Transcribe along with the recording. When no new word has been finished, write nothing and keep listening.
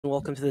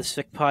Welcome to the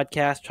Sick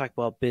Podcast. Talk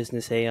about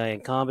business, AI,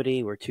 and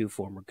comedy. We're two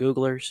former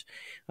Googlers.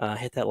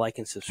 Hit that like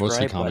and Mostly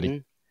subscribe comedy.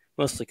 button.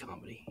 Mostly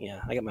comedy. Yeah,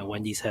 I got my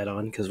Wendy's hat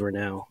on because we're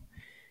now,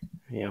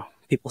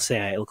 people say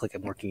I look like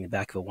I'm working in the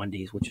back of a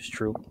Wendy's, which is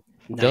true.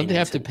 Don't they 99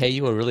 have to cents. pay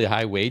you a really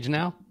high wage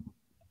now?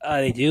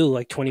 They do,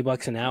 like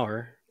 $20 an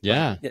hour.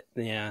 Yeah. But,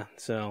 yeah,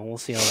 so we'll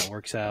see how that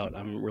works out.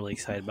 I'm really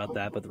excited about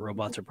that, but the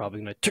robots are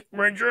probably going to take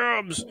my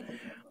jobs.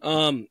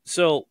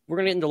 So we're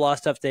going to get into a lot of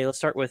stuff today. Let's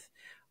start with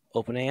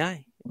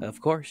OpenAI,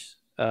 of course.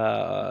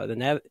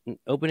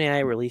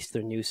 OpenAI released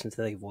their new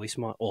synthetic voice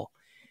model. Well,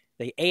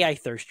 the AI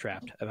thirst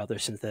trapped about their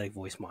synthetic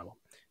voice model.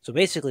 So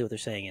basically, what they're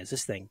saying is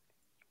this thing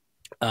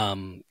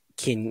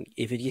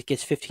if it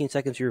gets 15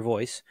 seconds of your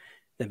voice,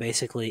 then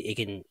basically it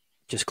can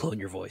just clone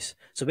your voice.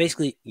 So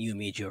basically, you and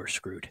me, Joe, are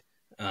screwed.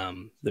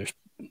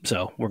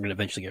 So we're going to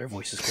eventually get our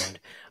voices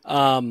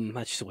cloned.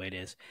 That's just the way it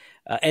is.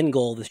 End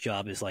goal of this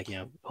job is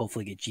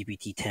hopefully get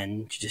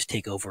GPT-10 to just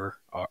take over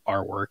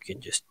our work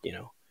and just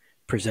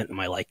present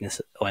my likeness.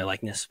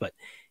 But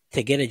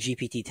to get a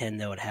GPT-10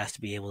 though, it has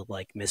to be able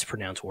to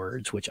mispronounce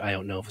words, which I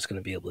don't know if it's going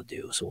to be able to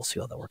do. So we'll see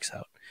how that works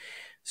out.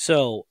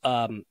 So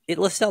it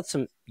lists out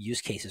some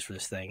use cases for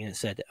this thing, and it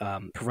said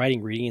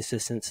providing reading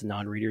assistance to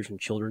non-readers and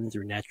children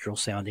through natural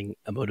sounding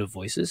emotive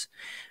voices,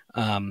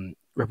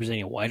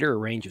 representing a wider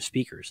range of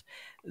speakers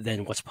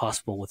than what's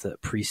possible with the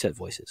preset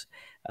voices.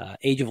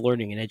 Age of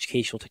Learning, an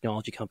educational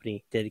technology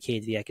company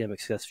dedicated to the academic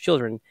success of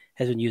children,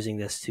 has been using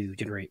this to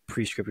generate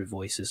prescriptive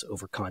voices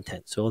over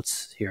content. So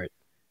let's hear it.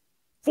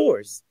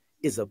 Force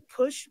is a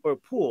push or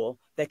pull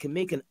that can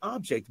make an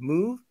object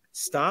move,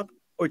 stop,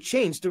 or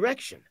change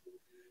direction.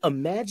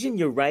 Imagine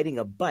you're riding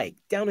a bike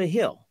down a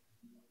hill.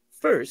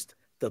 First,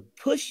 the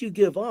push you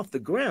give off the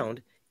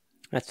ground.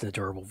 That's an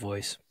adorable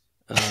voice.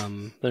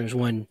 There's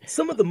one.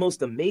 Some of the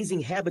most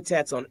amazing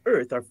habitats on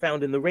Earth are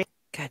found in the rain.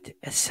 God,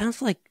 it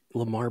sounds like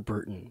Lamar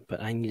Burton,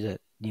 but I need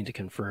to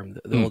confirm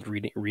the old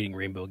reading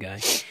Rainbow guy.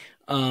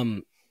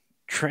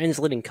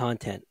 Translating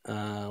content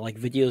like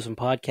videos and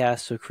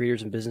podcasts, so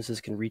creators and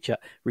businesses can reach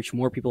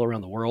more people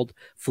around the world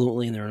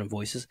fluently in their own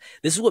voices.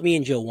 This is what me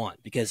and Joe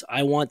want, because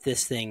I want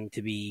this thing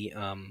to be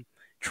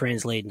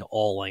translated into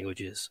all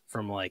languages.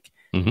 From I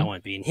want it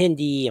to be in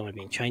Hindi, I want it to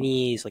be in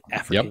Chinese,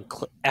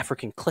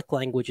 African click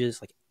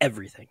languages,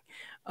 everything.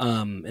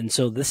 And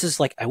so this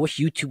is I wish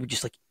YouTube would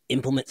just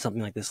implement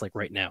something like this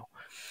right now.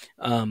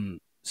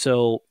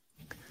 So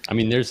I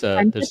mean, there's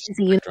a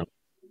spectrum.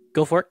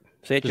 Go for it.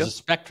 Say it, There's Joe. a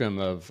spectrum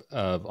of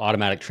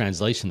automatic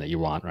translation that you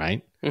want,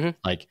 right?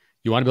 Mm-hmm.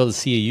 You want to be able to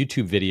see a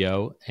YouTube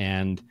video,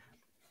 and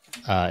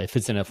if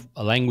it's in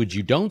a language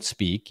you don't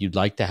speak, you'd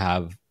like to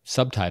have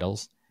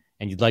subtitles,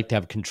 and you'd like to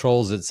have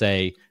controls that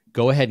say,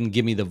 go ahead and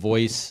give me the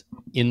voice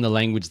in the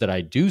language that I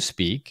do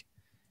speak.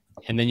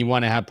 And then you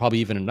want to have probably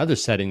even another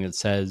setting that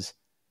says,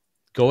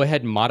 go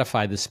ahead and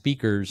modify the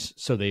speakers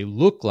so they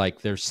look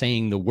like they're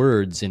saying the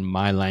words in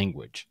my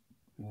language,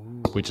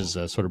 which is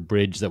a sort of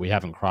bridge that we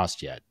haven't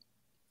crossed yet.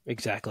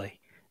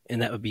 Exactly,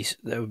 and that would be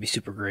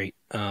super great.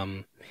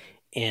 And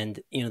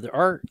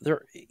OpenAI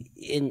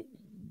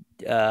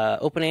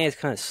is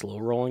kind of slow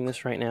rolling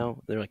this right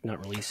now. They're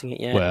not releasing it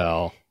yet.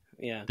 Well,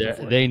 yeah,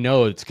 they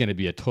know it's going to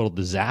be a total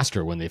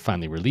disaster when they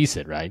finally release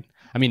it, right?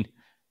 I mean,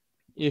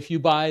 if you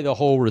buy the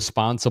whole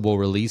responsible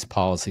release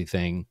policy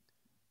thing,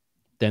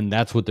 then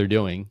that's what they're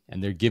doing,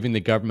 and they're giving the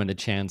government a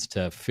chance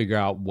to figure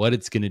out what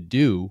it's going to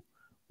do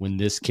when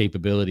this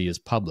capability is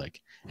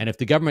public. And if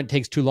the government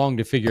takes too long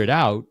to figure it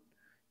out,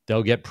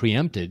 they'll get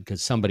preempted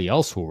because somebody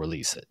else will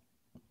release it.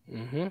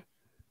 Mm-hmm.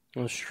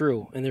 That's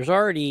true. And there's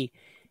already,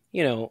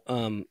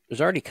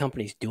 there's already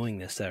companies doing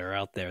this that are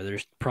out there.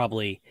 There's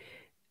probably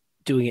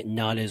doing it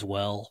not as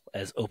well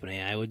as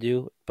OpenAI would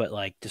do, but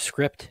the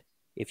script,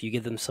 if you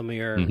give them some of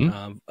your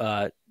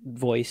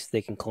voice,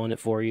 they can clone it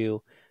for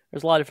you.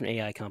 There's a lot of different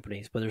AI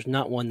companies, but there's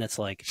not one that's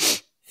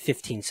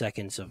 15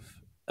 seconds of,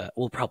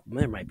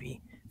 there might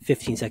be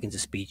 15 seconds of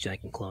speech that I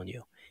can clone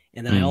you.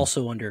 And then I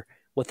also wonder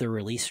what their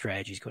release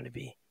strategy is going to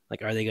be.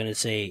 Are they going to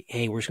say,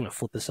 hey, we're just going to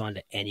flip this on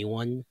to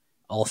anyone?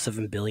 All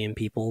 7 billion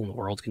people in the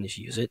world can just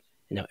use it,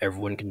 and now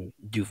everyone can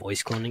do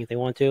voice cloning if they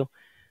want to.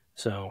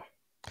 So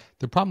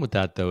the problem with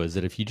that, though, is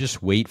that if you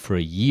just wait for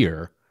a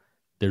year,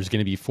 there's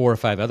going to be 4 or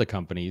 5 other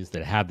companies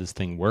that have this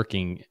thing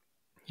working,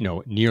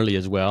 nearly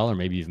as well or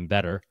maybe even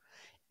better.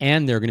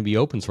 And there are going to be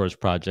open source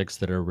projects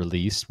that are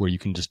released where you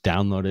can just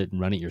download it and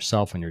run it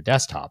yourself on your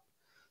desktop.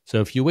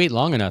 So if you wait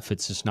long enough,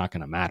 it's just not going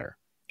to matter.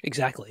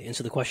 Exactly. And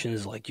so the question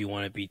is, do you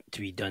want it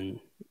to be done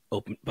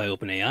by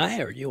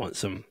OpenAI, or do you want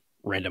some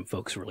random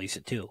folks to release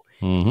it too?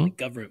 Mm-hmm. The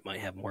government might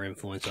have more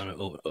influence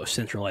on a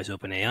centralized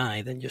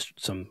OpenAI than just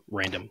some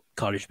random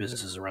cottage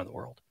businesses around the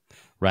world.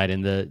 Right.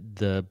 And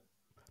the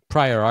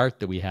prior art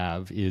that we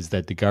have is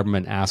that the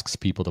government asks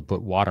people to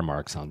put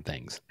watermarks on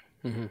things.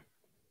 Mm-hmm.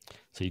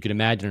 So you could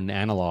imagine an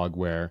analog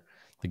where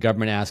the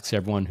government asks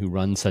everyone who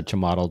runs such a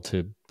model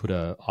to put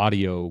an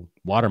audio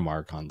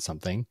watermark on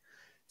something,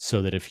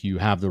 so that if you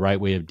have the right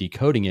way of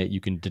decoding it,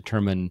 you can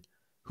determine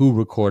who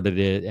recorded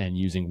it and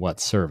using what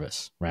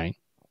service, right?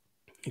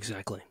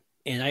 Exactly.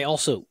 And I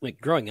also,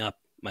 growing up,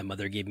 my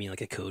mother gave me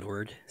like a code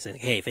word saying,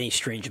 hey, if any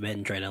strange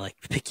men try to like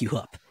pick you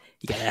up,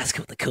 you got to ask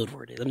what the code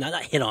word is. I'm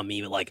not hit on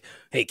me, but like,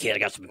 hey, kid, I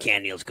got some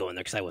candy. Let's go in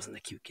there because I wasn't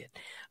a cute kid.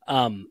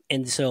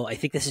 And so I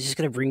think this is just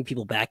going to bring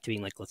people back to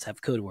being like, let's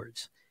have code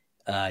words.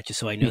 Just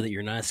so I know that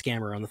you're not a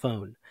scammer on the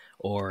phone,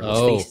 or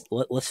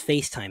let's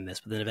FaceTime this.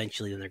 But then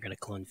eventually, they're going to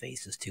clone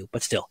faces too.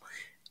 But still,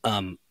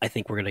 I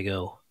think we're going to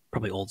go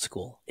probably old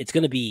school. It's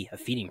going to be a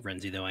feeding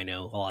frenzy, though. I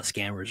know a lot of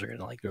scammers are going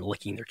to they're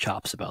licking their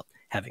chops about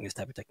having this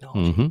type of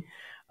technology.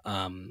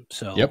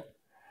 So yep.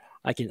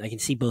 I can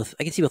see both.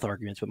 I can see both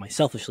arguments, but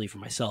selfishly for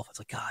myself, it's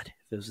like, God,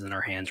 if it was in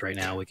our hands right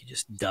now, we could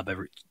just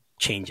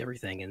change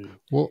everything. And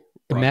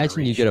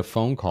imagine you get a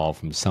phone call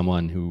from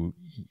someone who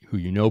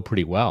you know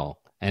pretty well,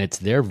 and it's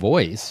their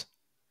voice,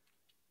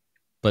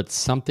 but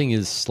something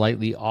is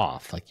slightly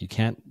off. Like you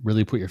can't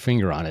really put your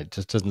finger on it. It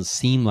just doesn't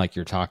seem like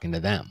you're talking to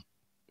them.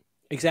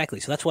 Exactly.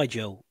 So that's why,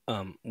 Joe,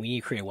 we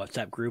need to create a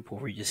WhatsApp group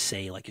where we just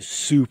say like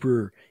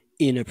super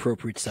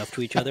inappropriate stuff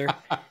to each other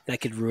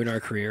that could ruin our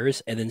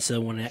careers. And then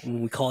so when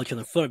we call each other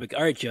on the phone, I'm like,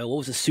 all right, Joe, what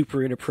was a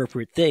super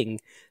inappropriate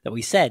thing that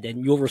we said?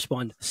 And you'll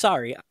respond,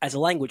 sorry, as a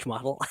language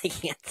model, I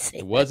can't say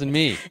it wasn't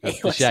me.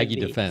 That's the Shaggy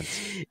defense.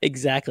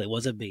 Exactly. It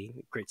wasn't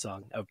me. Great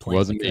song. I would play. It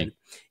wasn't me.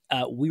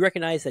 We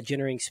recognize that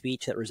generating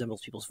speech that resembles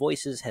people's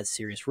voices has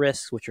serious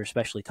risks, which are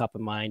especially top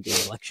of mind in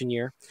election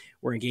year.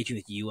 We're engaging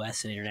with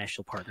U.S. and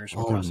international partners.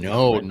 Oh,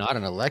 no, not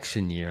an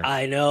election year.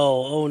 I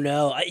know. Oh,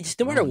 no. Just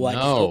no matter what.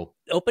 No.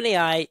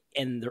 OpenAI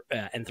and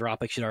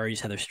Anthropic should already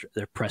have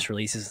their press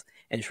releases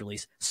and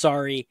release.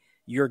 Sorry,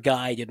 your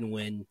guy didn't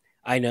win.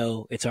 I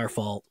know it's our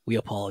fault. We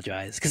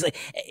apologize. Because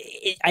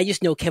I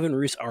just know Kevin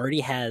Roose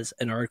already has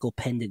an article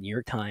penned in New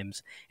York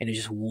Times and is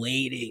just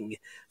waiting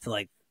to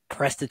like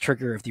press the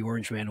trigger if the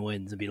orange man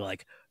wins and be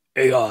like,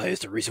 AI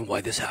is the reason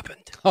why this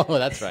happened. Oh,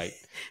 that's right.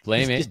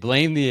 Blame it.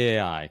 Blame the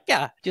AI.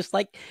 Yeah, just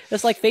like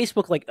that's like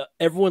Facebook. Like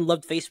everyone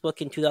loved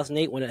Facebook in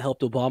 2008 when it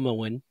helped Obama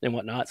win and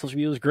whatnot. Social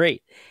media was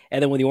great,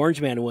 and then when the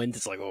orange man wins,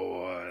 it's like,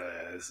 oh,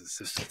 this is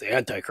just the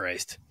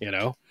Antichrist, you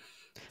know.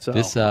 So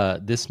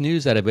this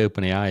news out of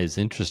OpenAI is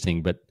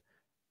interesting, but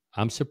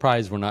I'm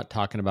surprised we're not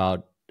talking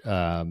about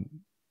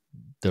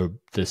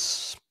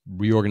this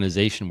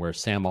reorganization where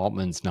Sam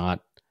Altman's not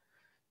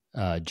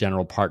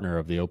general partner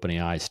of the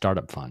OpenAI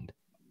startup fund.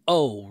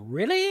 Oh,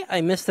 really?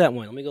 I missed that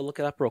one. Let me go look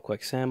it up real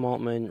quick. Sam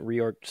Altman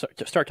reorg.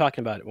 Start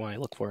talking about it when I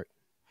look for it.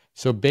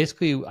 So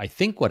basically, I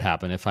think what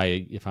happened, if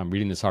I'm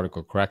reading this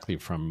article correctly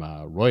from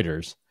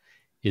Reuters,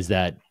 is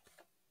that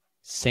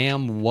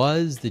Sam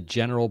was the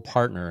general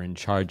partner in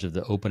charge of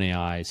the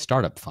OpenAI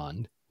startup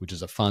fund, which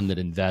is a fund that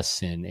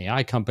invests in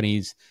AI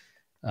companies.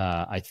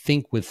 I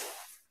think with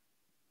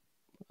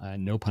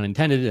no pun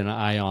intended, an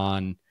eye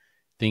on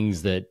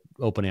things that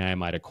OpenAI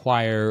might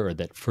acquire or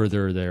that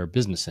further their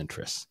business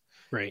interests.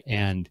 Right.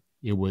 And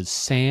it was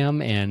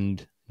Sam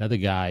and another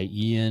guy,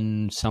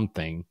 Ian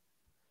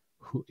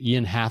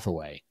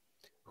Hathaway,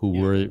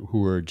 who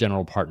were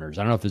general partners.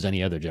 I don't know if there's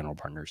any other general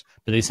partners,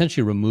 but they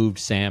essentially removed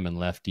Sam and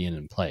left Ian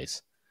in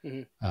place.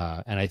 Mm-hmm.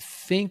 And I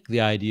think the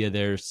idea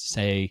there is to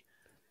say,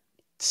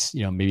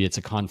 maybe it's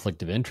a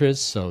conflict of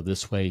interest, so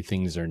this way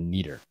things are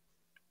neater.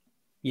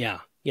 Yeah.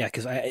 Yeah,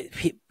 because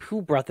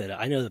who brought that up?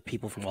 I know the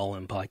people from All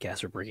In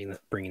Podcast are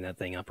bringing that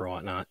thing up or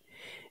whatnot,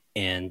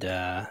 and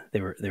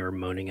they were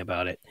moaning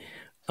about it.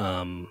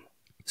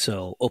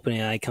 So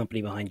OpenAI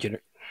company behind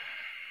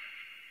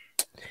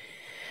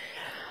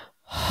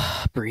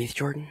breathe,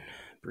 Jordan.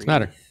 Breathe. What's the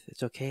matter?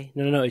 It's okay.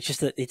 No. It's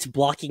just that it's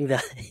blocking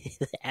the.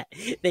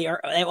 They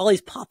have all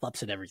these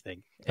pop-ups and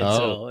everything. And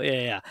so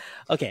yeah.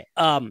 Okay.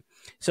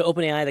 So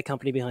OpenAI, the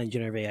company behind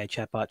generative AI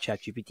chatbot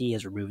ChatGPT,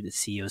 has removed its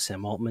CEO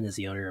Sam Altman as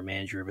the owner or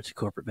manager of its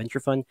corporate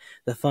venture fund.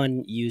 The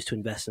fund used to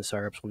invest in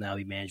startups will now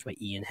be managed by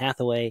Ian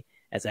Hathaway,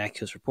 as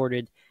Axios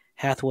reported.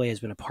 Hathaway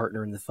has been a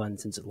partner in the fund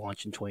since it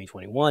launched in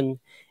 2021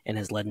 and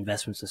has led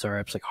investments in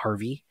startups like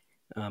Harvey.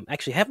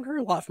 Actually, I haven't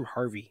heard a lot from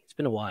Harvey. It's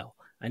been a while.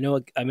 I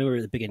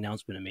remember the big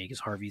announcement it made because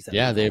Harvey's that.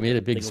 Yeah, they made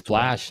a big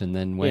splash and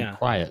then went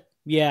quiet.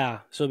 Yeah,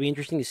 so it'd be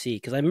interesting to see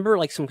because I remember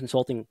like some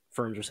consulting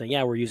firms were saying,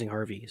 yeah, we're using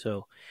Harvey.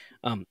 So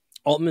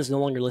Altman is no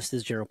longer listed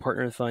as general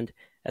partner in the fund.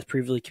 As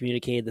previously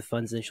communicated, the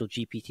fund's initial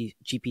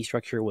GP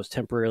structure was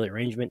temporary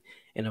arrangement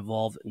and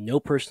involved no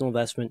personal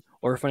investment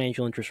or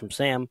financial interest from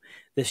Sam.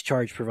 This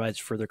charge provides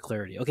further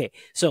clarity. Okay,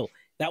 so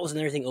that was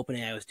another thing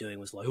OpenAI was doing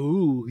was like,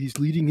 oh, he's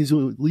leading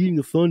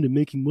the fund and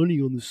making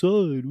money on the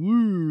side.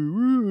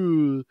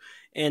 And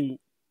and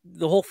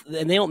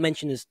they don't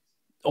mention his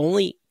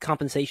only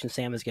compensation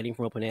Sam is getting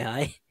from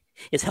OpenAI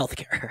is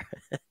healthcare.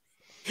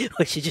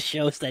 Which just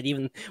shows that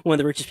even one of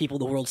the richest people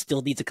in the world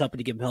still needs a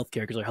company to give him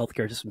healthcare because our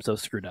healthcare system's so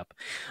screwed up.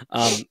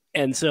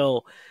 And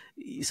so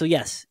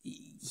yes,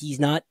 he's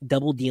not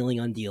double dealing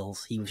on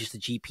deals. He was just a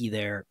GP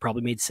there.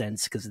 Probably made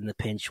sense because in the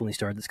pinch when they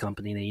started this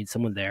company, they needed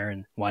someone there.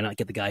 And why not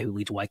get the guy who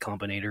leads Y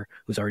Combinator,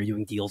 who's already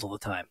doing deals all the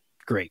time?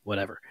 Great,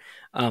 whatever.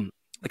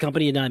 The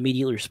company did not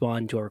immediately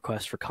respond to a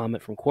request for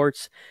comment from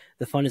Quartz.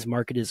 The fund is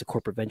marketed as a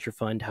corporate venture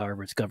fund.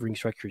 However, its governing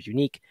structure is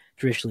unique.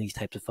 Traditionally, these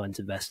types of funds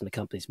invest in the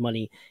company's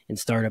money, and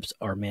startups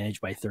are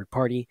managed by a third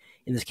party.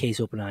 In this case,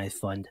 OpenAI's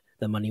fund.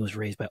 The money was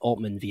raised by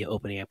Altman via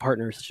OpenAI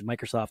partners such as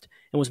Microsoft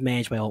and was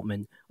managed by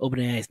Altman.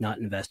 OpenAI is not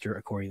an investor,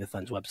 according to the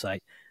fund's website.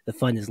 The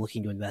fund is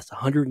looking to invest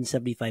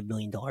 $175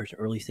 million in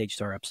early-stage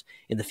startups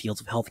in the fields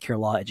of healthcare,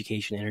 law,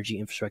 education, energy,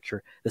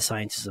 infrastructure, the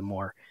sciences, and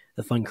more.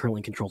 The fund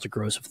currently controls a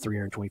gross of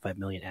 $325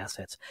 million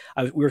assets.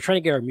 We were trying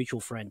to get our mutual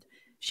friend.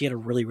 She had a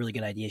really, really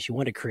good idea. She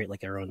wanted to create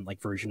like our own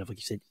like version of, like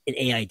you said, an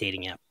AI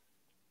dating app.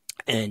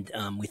 And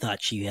we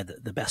thought she had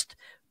the best,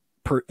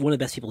 one of the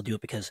best people to do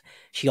it because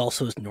she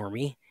also is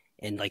normie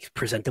and like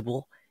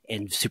presentable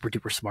and super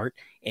duper smart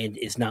and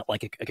is not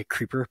like a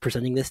creeper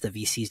presenting this that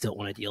VCs don't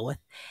want to deal with.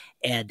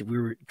 And we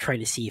were trying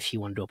to see if she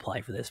wanted to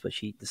apply for this, but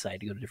she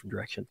decided to go to a different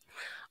direction.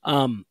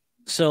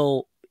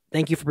 So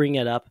thank you for bringing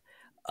it up.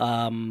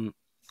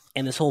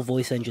 And this whole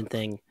voice engine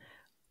thing,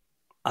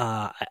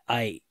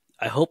 I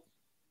hope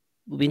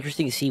it'll be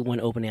interesting to see when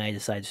OpenAI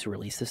decides to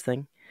release this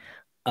thing.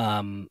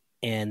 And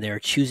they're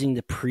choosing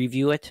to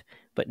preview it,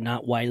 but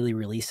not widely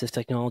release this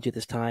technology at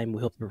this time.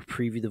 We hope the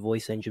preview the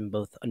voice engine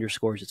both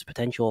underscores its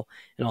potential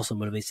and also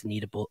motivates the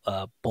need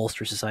to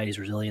bolster society's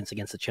resilience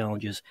against the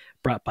challenges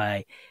brought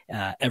by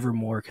ever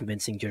more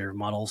convincing generative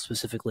models.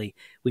 Specifically,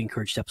 we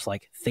encourage steps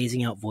like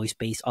phasing out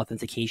voice-based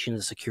authentication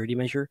as a security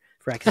measure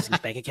for accessing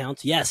bank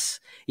accounts. Yes.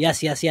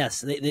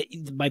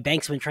 My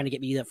bank's been trying to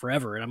get me to do that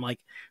forever. And I'm like,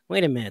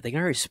 wait a minute, they can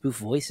already spoof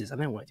voices. I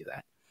don't want to do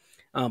that.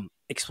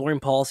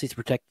 Exploring policies to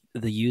protect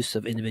the use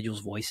of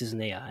individuals' voices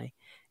in AI.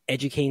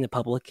 Educating the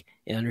public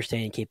and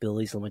understanding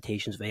capabilities and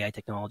limitations of AI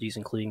technologies,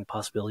 including the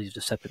possibilities of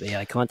deceptive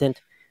AI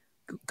content.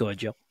 Go ahead,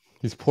 Joe.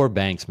 These poor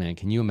banks, man.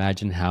 Can you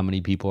imagine how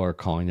many people are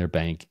calling their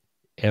bank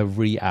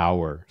every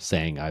hour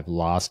saying, I've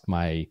lost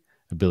my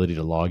ability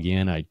to log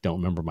in. I don't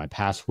remember my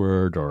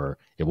password, or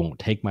it won't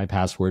take my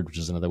password, which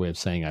is another way of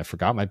saying I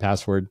forgot my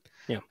password.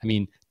 Yeah. I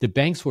mean, the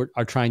banks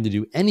are trying to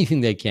do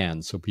anything they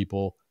can so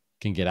people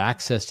can get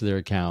access to their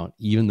account,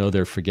 even though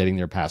they're forgetting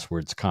their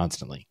passwords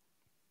constantly.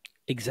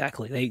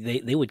 Exactly.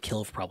 They would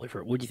kill probably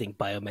for, what do you think,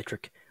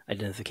 biometric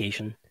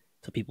identification?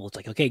 So people, it's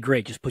like, okay,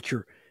 great. Just put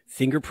your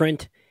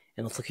fingerprint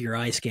and let's look at your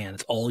eye scan.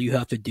 That's all you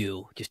have to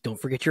do. Just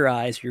don't forget your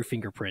eyes, your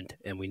fingerprint,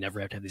 and we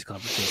never have to have these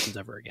conversations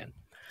ever again.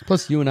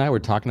 Plus, you and I were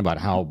talking about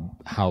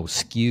how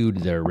skewed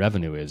their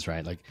revenue is,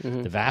 right? Like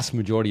the vast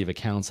majority of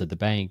accounts at the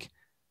bank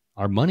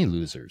are money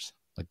losers.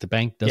 Like the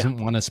bank doesn't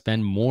want to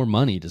spend more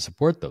money to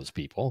support those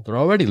people. They're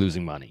already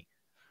losing money.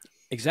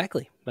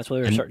 Exactly. That's why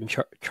they were starting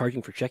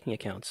charging for checking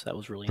accounts. That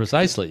was really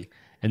precisely.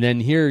 And then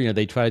here,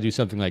 they try to do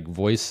something like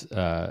voice,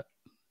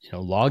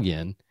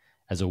 login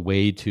as a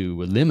way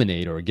to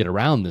eliminate or get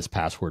around this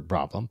password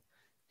problem.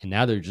 And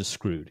now they're just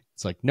screwed.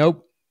 It's like,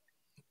 nope,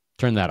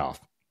 turn that off.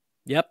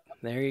 Yep.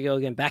 There you go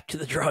again. Back to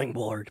the drawing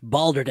board.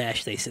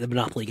 Balderdash, they say. The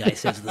Monopoly guy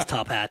says with his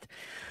top hat.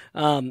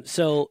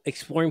 So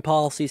exploring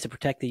policies to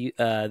protect the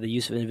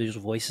use of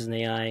individual voices in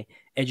AI,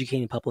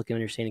 educating the public and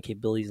understanding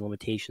capabilities and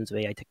limitations of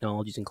AI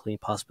technologies, including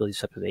possibilities of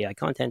separate AI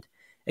content,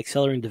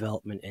 accelerating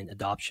development and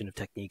adoption of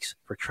techniques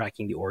for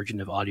tracking the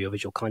origin of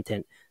audiovisual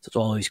content, so it's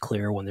always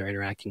clear when they're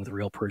interacting with a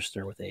real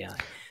person or with AI.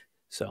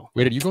 So,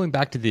 wait, are you going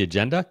back to the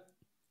agenda?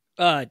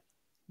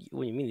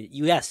 What do you mean?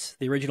 Yes,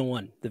 the original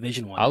one, the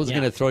vision one. I was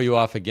going to throw you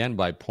off again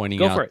by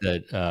pointing out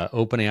that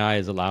OpenAI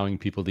is allowing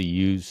people to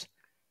use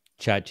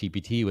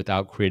ChatGPT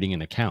without creating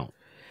an account.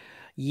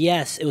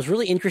 Yes, it was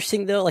really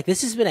interesting though. Like,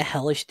 this has been a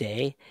hellish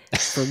day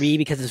for me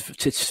because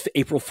it's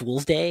April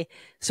Fool's Day.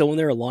 So when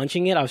they were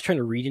launching it, I was trying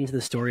to read into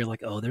the story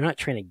like, oh, they're not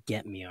trying to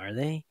get me, are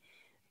they?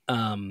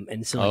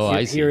 And so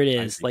here it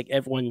is. Like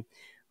everyone,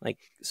 like,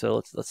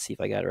 so let's see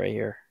if I got it right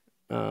here.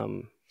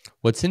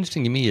 What's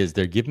interesting to me is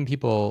they're giving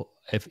people,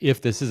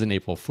 if this is an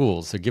April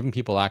Fool's, they're giving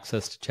people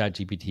access to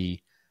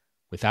ChatGPT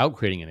without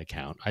creating an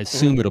account. I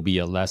assume it'll be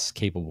a less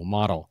capable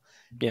model.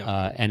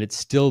 Yeah. And it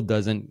still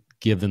doesn't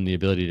give them the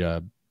ability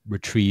to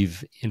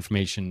retrieve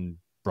information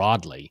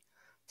broadly.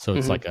 So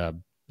it's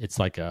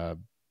like a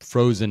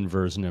frozen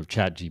version of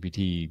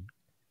ChatGPT,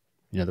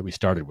 that we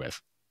started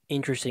with.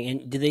 Interesting.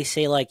 And did they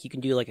say like you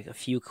can do like a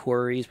few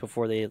queries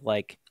before they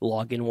like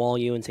login wall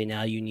you and say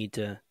now you need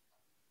to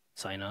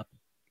sign up?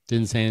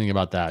 Didn't say anything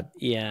about that.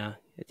 Yeah,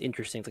 it's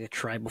interesting. It's like a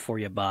try before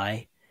you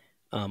buy.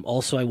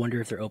 Also, I wonder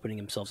if they're opening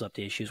themselves up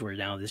to issues where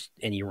now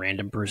any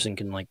random person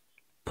can like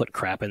put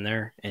crap in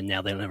there, and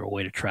now they don't have a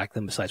way to track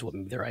them besides what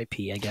their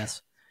IP, I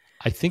guess.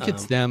 I think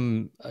it's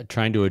them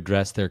trying to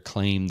address their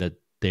claim that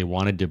they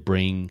wanted to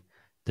bring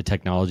the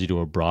technology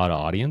to a broad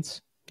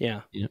audience.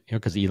 Yeah,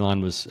 because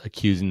Elon was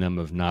accusing them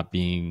of not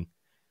being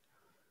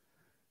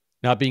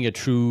a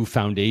true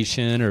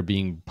foundation or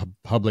being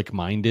public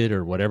minded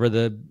or whatever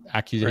the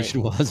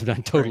accusation was.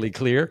 Not totally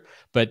clear,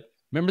 but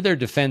remember their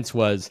defense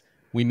was,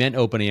 we meant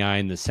OpenAI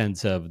in the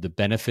sense of the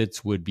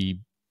benefits would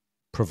be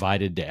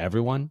provided to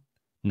everyone,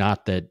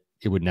 not that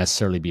it would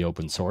necessarily be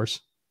open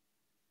source.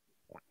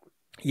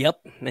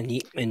 Yep.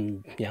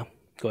 And yeah,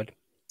 go ahead.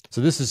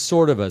 So this is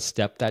sort of a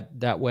step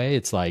that way.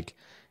 It's like,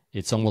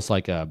 it's almost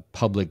like a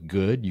public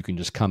good. You can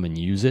just come and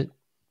use it.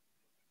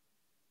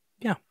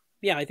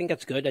 Yeah, I think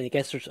that's good. I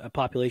guess there's a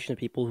population of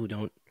people who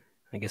don't,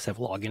 I guess, have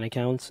login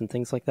accounts and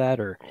things like that,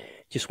 or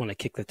just want to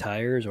kick the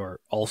tires, or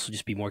also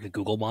just be more like a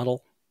Google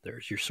model.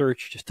 There's your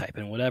search, just type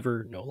in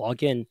whatever, no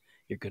login,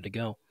 you're good to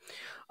go.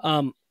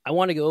 I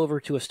want to go over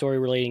to a story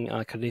relating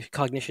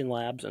Cognition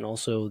Labs and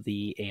also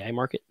the AI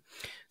market.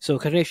 So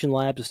Cognition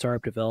Labs, a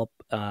startup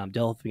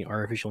developing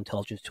artificial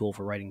intelligence tool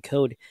for writing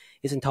code,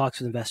 is in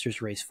talks with investors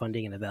to raise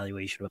funding and a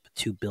valuation of up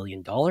to $2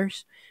 billion.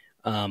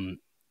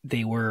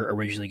 They were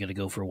originally going to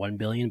go for $1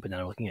 billion, but now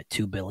they're looking at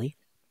 $2 billion.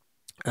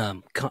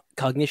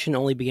 Cognition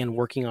only began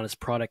working on its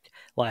product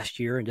last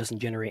year and doesn't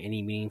generate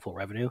any meaningful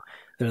revenue.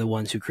 They're the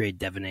ones who created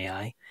Devin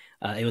AI.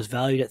 It was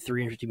valued at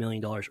 $350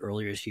 million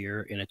earlier this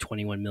year in a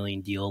 $21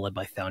 million deal led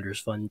by Founders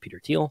Fund. Peter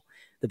Thiel,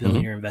 the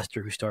billionaire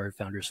investor who started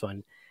Founders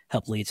Fund,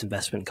 helped lead its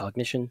investment in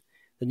Cognition.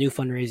 The new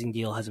fundraising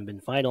deal hasn't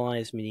been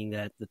finalized, meaning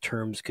that the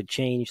terms could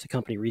change. The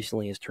company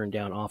recently has turned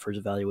down offers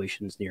of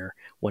valuations near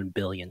 $1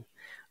 billion.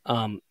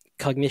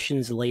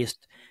 Cognition's the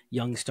latest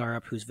young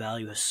startup whose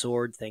value has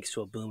soared thanks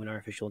to a boom in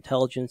artificial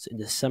intelligence. In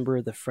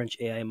December, the French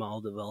AI model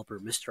developer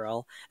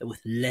Mistral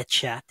with Le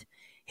Chat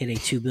hit a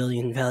 $2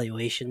 billion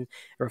valuation,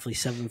 a roughly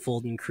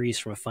seven-fold increase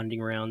from a funding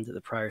round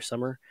the prior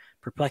summer.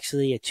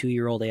 Perplexity, a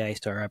 2-year-old AI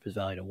startup, is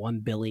valued at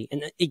 $1 billion.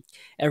 And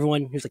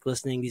everyone who's like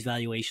listening, these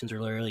valuations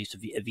are literally just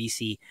a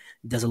VC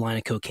does a line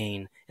of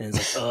cocaine and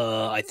it's like,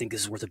 I think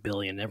this is worth $1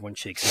 billion. Everyone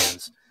shakes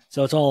hands.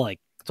 So it's all like,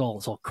 it's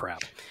all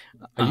crap.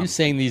 Are you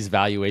saying these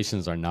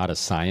valuations are not a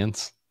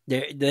science?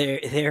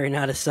 They're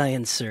not a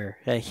science, sir.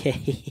 They're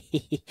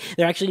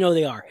actually, no,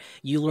 they are.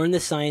 You learn the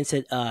science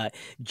at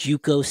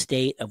JUCO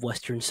State of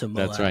Western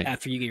Samoa. That's right.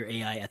 After you get your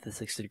AI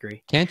ethics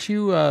degree. Can't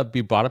you be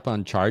brought up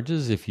on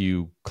charges if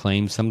you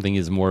claim something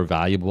is more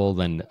valuable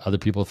than other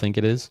people think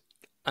it is?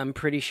 I'm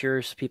pretty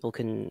sure people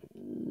can.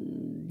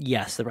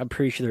 Yes, I'm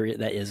pretty sure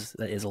that is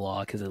a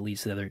law because it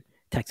leads to other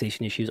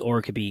taxation issues, or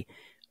it could be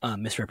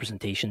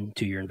misrepresentation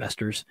to your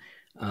investors.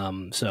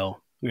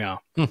 So yeah,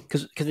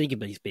 because they could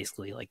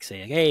basically like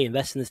say, hey,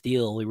 invest in this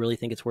deal. We really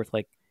think it's worth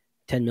like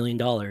 $10 million,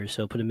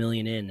 so put $1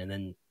 million in, and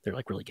then they're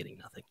like really getting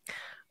nothing.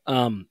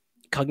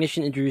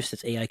 Cognition introduced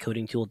its AI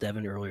coding tool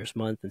Devin earlier this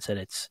month and said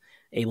it's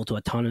able to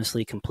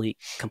autonomously complete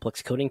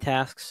complex coding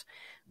tasks.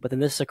 But then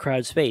this is a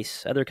crowded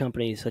space. Other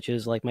companies, such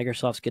as like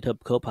Microsoft's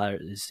GitHub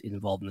Copilot, is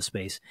involved in the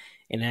space,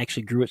 and it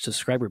actually grew its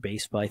subscriber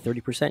base by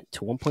 30%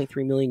 to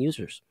 1.3 million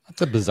users.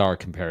 That's a bizarre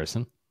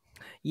comparison.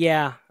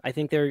 Yeah, I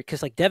think they're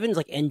because like Devin's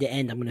like end to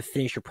end. I'm going to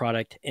finish your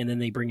product, and then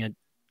they bring up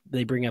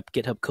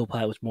GitHub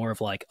Copilot with more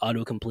of like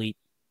autocomplete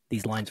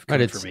these lines of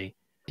code for me.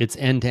 It's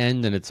end to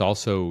end, and it's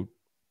also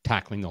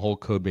tackling the whole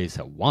code base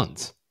at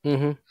once.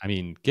 Mm-hmm. I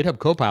mean, GitHub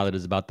Copilot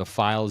is about the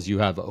files you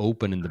have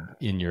open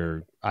in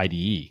your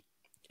IDE.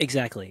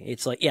 Exactly.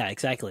 It's like, yeah,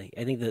 exactly.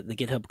 I think the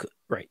GitHub,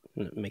 right,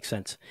 makes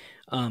sense.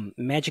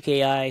 Magic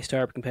AI,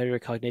 startup competitor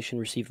Cognition,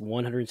 received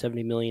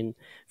 $170 million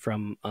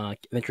from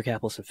venture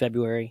capitalists in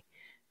February.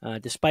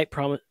 Despite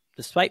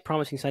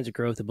promising signs of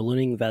growth, the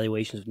ballooning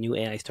valuations of new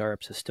AI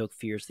startups has stoked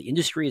fears the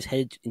industry is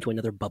headed into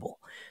another bubble.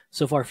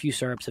 So far, few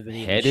startups have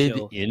been headed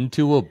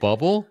into a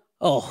bubble.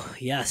 Oh,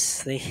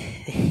 yes.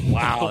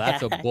 Wow,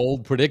 that's a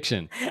bold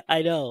prediction.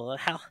 I know.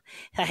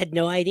 I had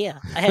no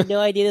idea. I had no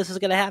idea this was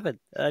going to happen.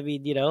 I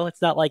mean,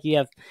 it's not like you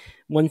have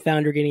one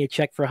founder getting a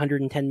check for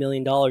 $110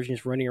 million and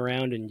just running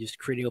around and just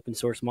creating open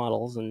source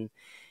models and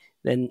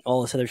then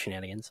all this other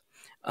shenanigans.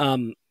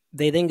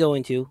 They then go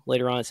into,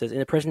 later on, it says,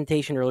 in a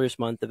presentation earlier this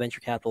month, the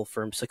venture capital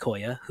firm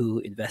Sequoia, who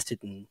invested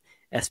in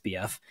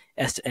FTX,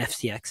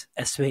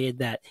 estimated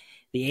that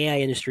the AI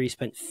industry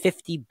spent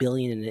 $50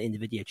 billion in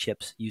NVIDIA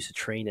chips used to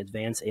train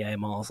advanced AI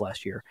models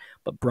last year,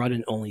 but brought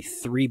in only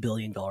 $3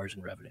 billion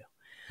in revenue.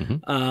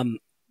 Mm-hmm.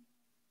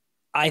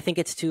 I think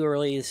it's too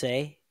early to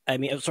say. I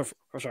mean,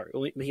 sorry,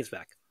 let me get this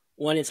back.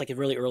 One, it's like a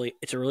really early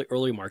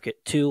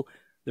market. Two,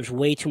 there's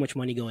way too much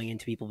money going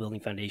into people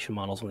building foundation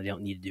models when they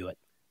don't need to do it.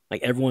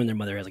 Like everyone and their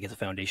mother has a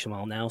foundation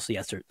model now. So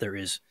yes, there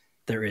is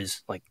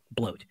like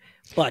bloat,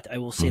 but I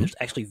will say there's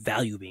actually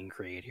value being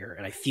created here,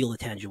 and I feel the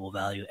tangible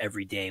value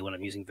every day when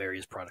I'm using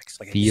various products.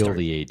 Like the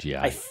AGI.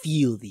 I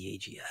feel the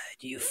AGI.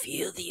 Do you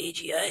feel the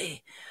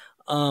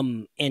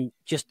AGI? And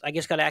just I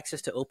just got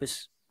access to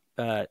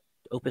Opus.pro,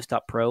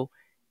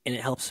 and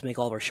it helps make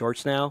all of our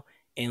shorts now.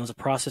 And it was a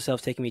process that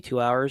was taking me 2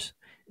 hours.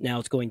 Now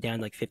it's going down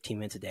like 15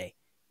 minutes a day.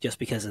 Just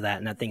because of that,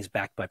 and that thing's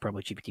backed by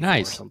probably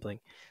GPT-4 or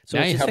something. So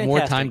now you have more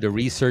time to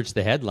research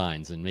the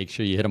headlines and make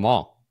sure you hit them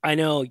all. I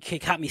know, you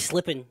caught me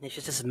slipping. It's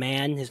just this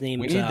man. His name.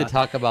 We need to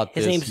talk about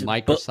this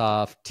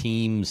Microsoft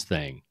Teams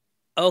thing.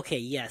 Okay,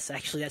 yes,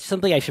 actually, that's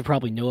something I should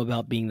probably know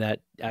about. Being that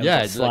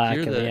Slack,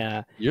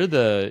 you're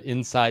the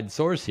inside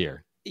source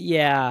here.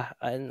 Yeah.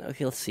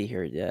 Okay, let's see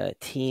here.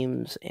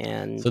 Teams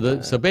and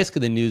so basically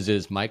the news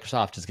is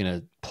Microsoft is going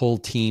to pull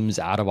Teams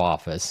out of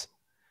Office,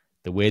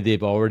 the way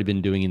they've already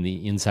been doing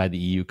inside the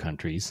EU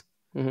countries,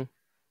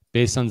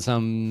 based on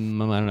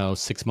some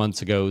 6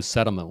 months ago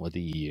settlement with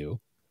the EU.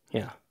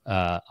 Yeah.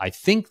 I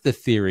think the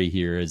theory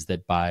here is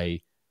that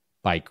by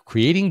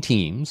creating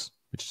Teams,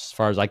 which as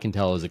far as I can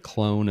tell is a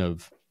clone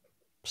of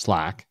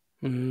Slack,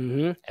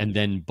 Mm-hmm. and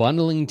then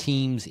bundling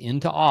Teams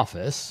into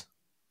Office,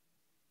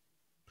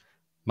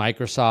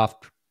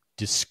 Microsoft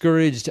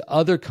discouraged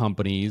other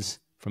companies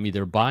from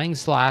either buying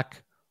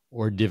Slack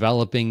or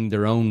developing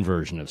their own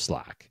version of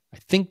Slack. I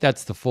think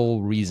that's the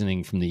full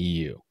reasoning from the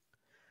EU.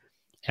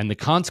 And the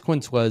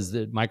consequence was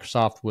that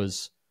Microsoft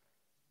was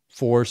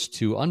forced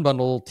to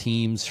unbundle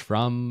Teams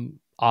from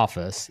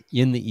Office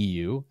in the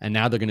EU, and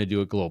now they're going to do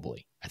it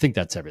globally. I think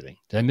that's everything.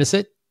 Did I miss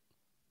it?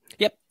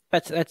 Yep,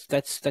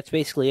 that's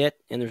basically it.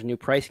 And there's a new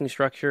pricing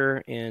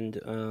structure,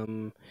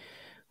 and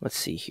let's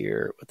see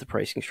here what the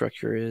pricing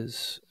structure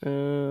is.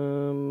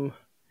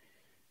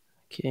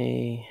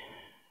 Okay.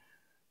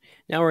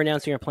 Now we're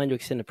announcing our plan to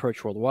extend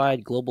approach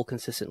worldwide. Global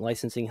consistent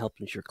licensing helps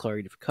ensure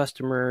clarity for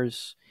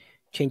customers.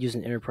 Changes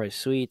in enterprise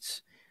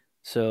suites.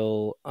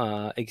 So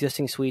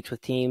existing suites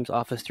with Teams,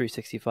 Office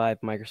 365,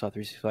 Microsoft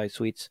 365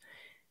 suites.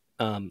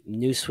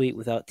 New suite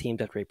without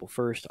Teams after April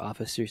 1st.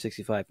 Office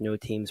 365, no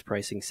Teams,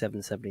 pricing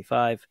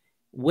 $7.75.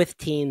 With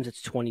Teams,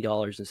 it's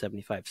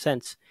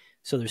 $20.75.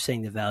 So they're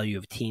saying the value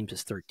of Teams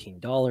is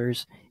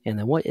 $13. And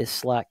then what is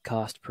Slack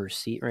cost per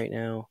seat right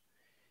now?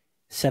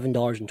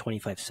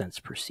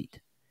 $7.25 per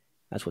seat.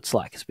 That's what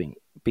Slack is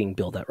being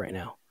billed at right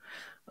now.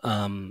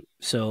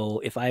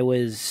 So if I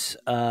was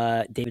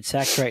David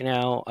Sachs right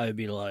now, I would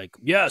be like,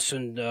 yes,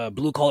 and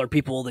blue collar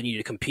people, they need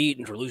to compete,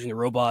 and for losing the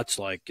robots,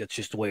 like that's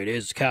just the way it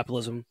is, it's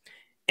capitalism.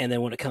 And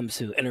then when it comes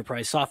to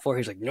enterprise software,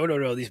 he's like,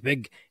 no, these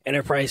big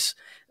enterprise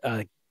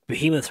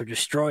behemoths are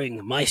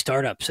destroying my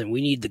startups, and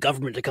we need the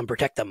government to come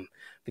protect them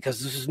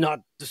because this is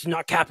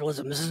not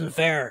capitalism. This isn't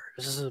fair.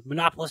 This is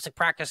monopolistic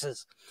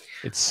practices.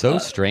 It's so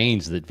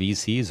strange that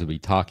VCs would be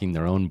talking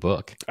their own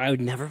book. I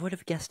never would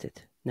have guessed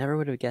it. Never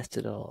would have guessed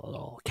it at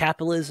all.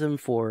 Capitalism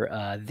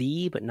for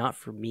thee, but not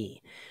for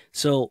me.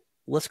 So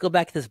let's go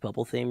back to this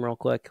bubble theme real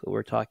quick. What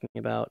we're talking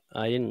about.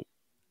 I need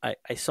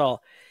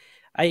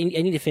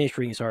to finish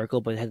reading this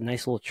article, but it had a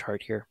nice little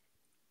chart here.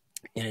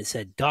 And it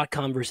said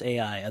 .com versus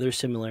AI, other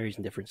similarities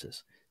and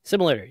differences.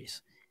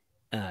 Similarities.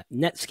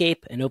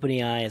 Netscape and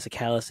OpenAI as a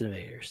catalyst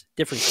innovators.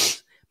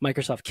 Differences.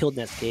 Microsoft killed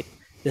Netscape.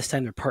 This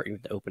time they're partnering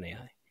with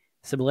OpenAI.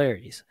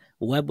 Similarities.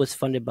 Web was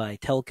funded by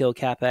telco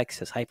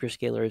capex as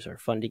hyperscalers are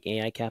funding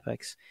AI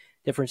capex.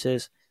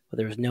 Differences. Well,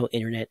 there was no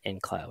internet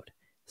and cloud.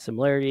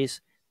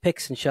 Similarities.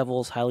 Picks and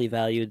shovels, highly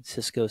valued.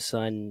 Cisco,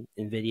 Sun,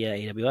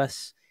 NVIDIA,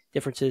 AWS.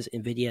 Differences.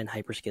 NVIDIA and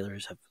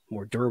hyperscalers have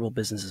more durable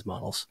business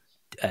models.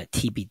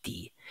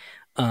 TBD.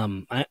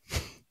 I'm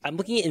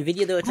looking at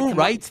NVIDIA though. Who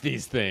writes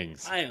these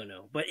things? I don't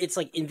know, but it's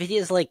like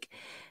NVIDIA's like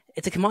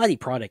it's a commodity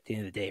product at the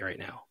end of the day right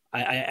now.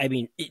 I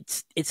mean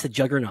it's a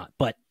juggernaut,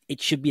 but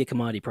it should be a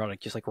commodity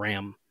product, just like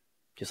RAM,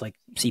 just like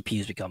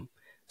CPUs become.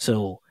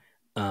 So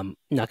not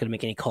going to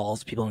make any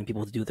calls. People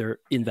to do their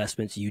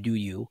investments. You do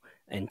you,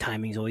 and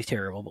timing is always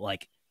terrible. But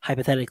like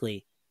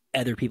hypothetically,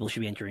 other people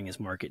should be entering this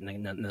market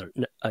in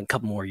a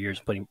couple more years,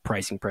 putting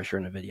pricing pressure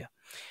on NVIDIA.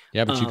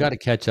 Yeah, but you got to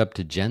catch up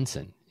to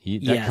Jensen.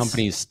 That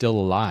company is still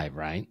alive,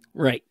 right?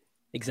 Right.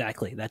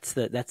 Exactly. That's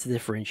the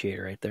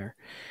differentiator right there.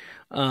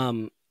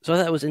 So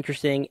that was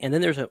interesting. And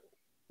then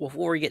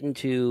before we get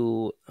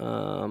into,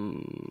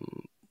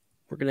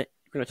 we're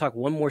gonna talk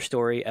one more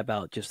story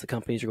about just the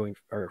companies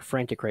are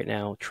frantic right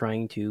now,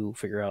 trying to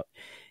figure out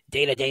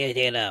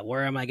data.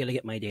 Where am I going to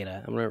get my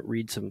data? I'm gonna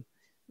read some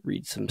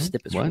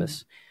snippets from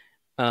this.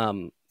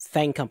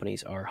 FANG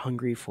companies are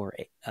hungry for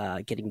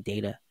getting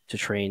data to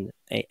train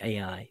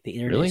AI. The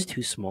internet is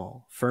too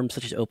small. Firms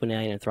such as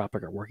OpenAI and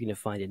Anthropic are working to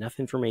find enough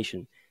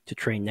information to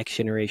train next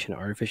generation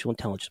artificial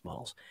intelligence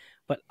models.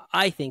 But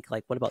I think,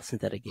 like, what about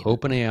synthetic data?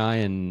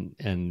 OpenAI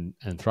and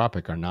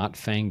Anthropic are not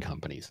FANG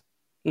companies.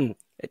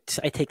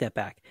 I take that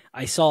back.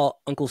 I saw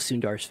Uncle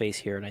Sundar's face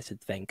here, and I said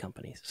FANG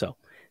companies. So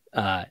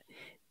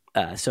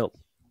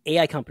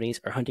AI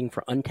companies are hunting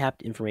for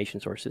untapped information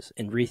sources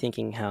and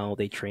rethinking how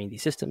they train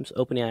these systems.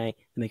 OpenAI,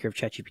 the maker of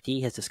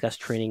ChatGPT, has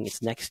discussed training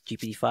its next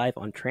GPT-5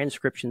 on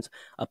transcriptions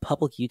of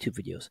public YouTube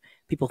videos.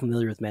 People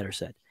familiar with matter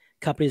said.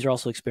 Companies are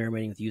also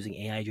experimenting with using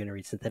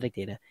AI-generated synthetic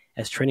data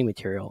as training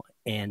material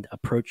and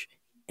approach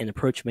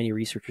many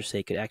researchers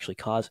say could actually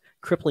cause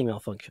crippling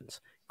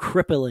malfunctions.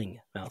 Crippling.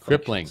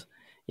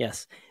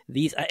 Yes.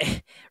 These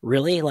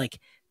really, like,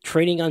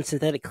 training on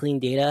synthetic clean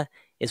data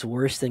is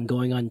worse than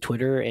going on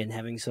Twitter and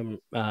having some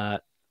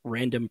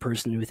random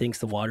person who thinks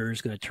the water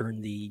is going to turn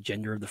the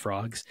gender of the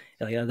frogs.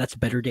 Like, that's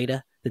better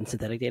data than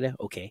synthetic data.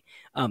 Okay.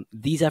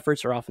 These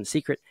efforts are often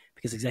secret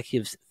because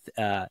executives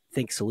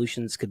think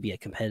solutions could be a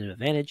competitive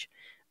advantage.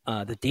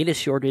 The data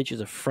shortage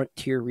is a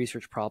frontier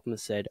research problem,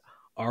 said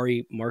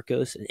Ari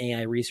Marcos, an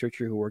AI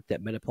researcher who worked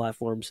at Meta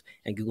Platforms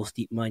and Google's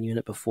DeepMind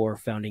unit before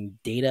founding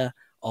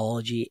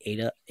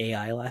Dataology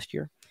AI last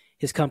year.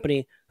 His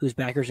company, whose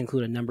backers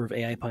include a number of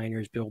AI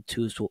pioneers, build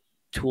tools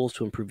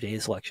to improve data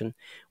selection,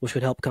 which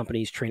could help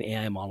companies train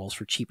AI models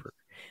for cheaper.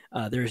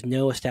 There is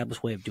no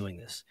established way of doing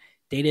this.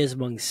 Data is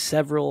among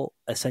several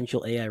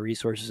essential AI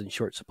resources in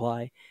short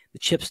supply. The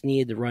chips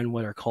needed to run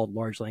what are called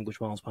large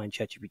language models behind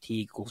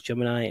ChatGPT, Google's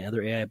Gemini, and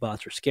other AI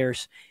bots are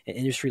scarce, and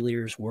industry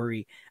leaders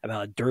worry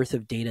about a dearth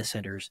of data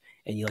centers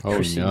and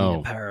electricity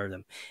to power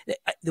them.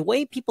 The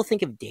way people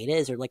think of data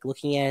is they're like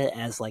looking at it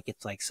as like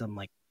it's like some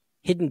like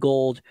hidden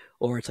gold,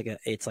 or it's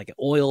like an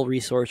oil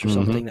resource or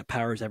something that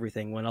powers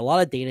everything, when a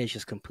lot of data is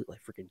just completely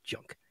freaking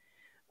junk.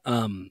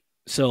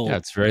 So yeah,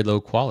 it's very low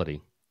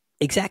quality.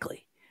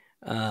 Exactly.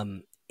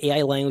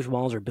 AI language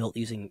models are built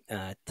using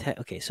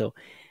okay, so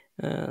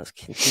let's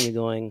continue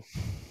going.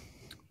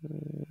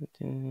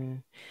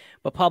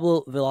 But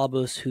Pablo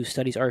Villalobos, who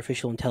studies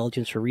artificial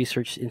intelligence for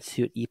Research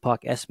Institute Epoch,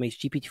 estimates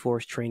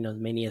GPT-4 is trained on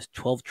as many as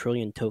 12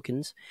 trillion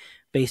tokens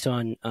based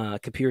on a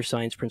computer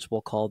science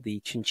principle called the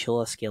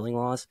chinchilla scaling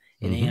laws.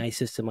 An AI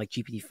system like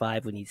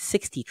GPT-5 would need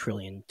 60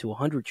 trillion to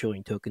 100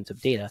 trillion tokens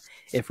of data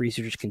if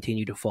researchers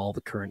continue to follow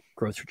the current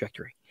growth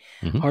trajectory.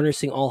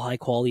 Harnessing all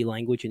high-quality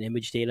language and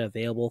image data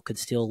available could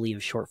still leave a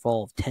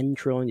shortfall of 10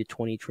 trillion to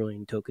 20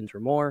 trillion tokens or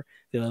more,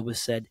 Villalobos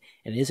said,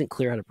 and it isn't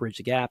clear how to bridge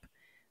the gap.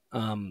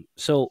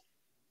 So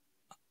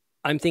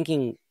I'm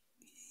thinking,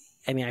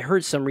 I mean, I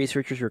heard some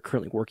researchers who are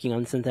currently working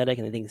on synthetic,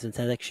 and I think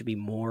synthetic should be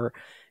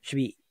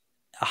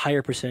a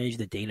higher percentage of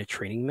the data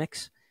training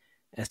mix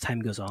as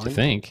time goes on. I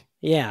think.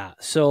 Yeah.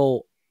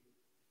 So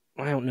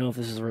I don't know if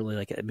this is really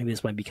like, maybe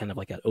this might be kind of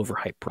like an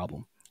overhyped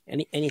problem.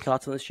 Any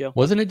thoughts on this, Joe?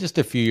 Wasn't it just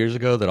a few years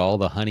ago that all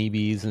the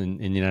honeybees in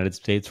the United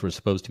States were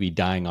supposed to be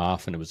dying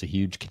off, and it was a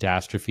huge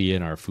catastrophe,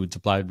 and our food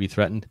supply would be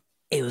threatened?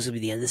 It was going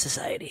to be the end of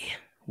society.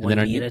 And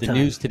then the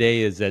news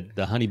today is that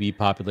the honeybee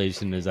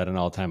population is at an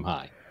all-time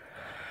high.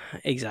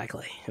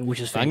 Exactly, which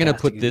is fantastic. I'm going to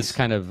put this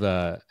kind of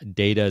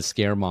data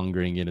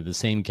scaremongering into the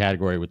same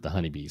category with the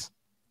honeybees.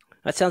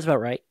 That sounds about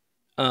right.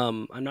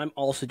 And I'm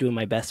also doing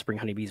my best to bring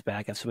honeybees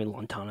back. I have so many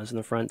lantanas in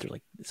the front. They're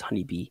like this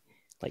honeybee.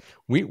 Like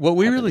what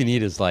we really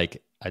need is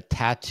like a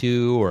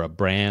tattoo or a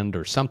brand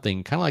or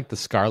something, kind of like the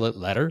Scarlet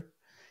Letter.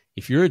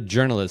 If you're a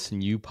journalist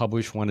and you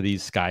publish one of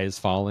these sky is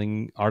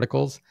falling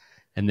articles,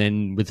 and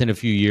then within a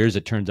few years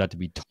it turns out to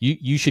be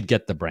you should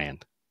get the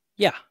brand.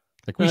 Yeah,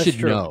 like we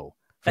should know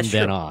from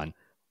then on.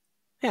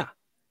 Yeah,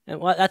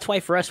 and that's why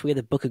for us we had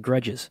the Book of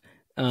Grudges.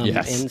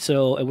 Yes,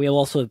 and we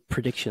also have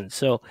predictions.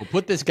 So we'll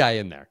put this guy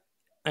in there.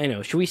 I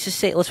know. Should we just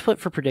say, let's put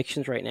for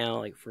predictions right now,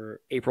 like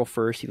for April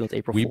 1st, even though it's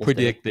April 4th. We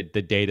predict that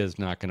the data is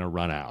not going to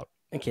run out.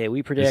 Okay,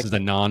 we predict. This is a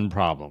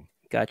non-problem.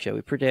 Gotcha.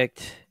 We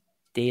predict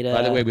data.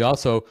 By the way, we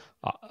also,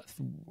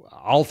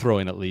 I'll throw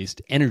in at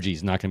least, energy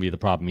is not going to be the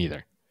problem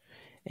either.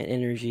 And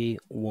energy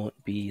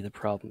won't be the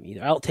problem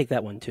either. I'll take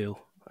that one too.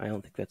 I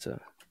don't think that's I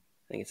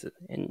think it's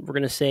and we're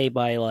going to say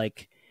by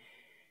like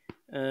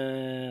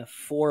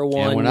 4-1.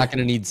 And we're not going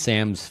to need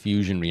Sam's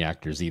fusion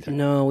reactors either.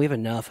 No, we have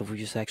enough if we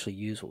just actually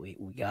use what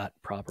we got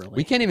properly.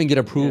 We can't even get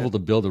approval to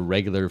build a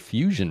regular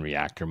fusion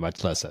reactor,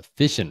 much less a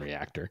fission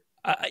reactor.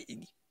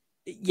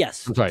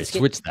 Yes. I'm sorry,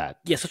 switch that.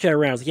 Yeah, switch that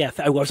around.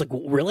 I was like,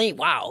 really?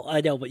 Wow.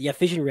 I know, but yeah,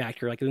 fission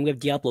reactor. Like, when we have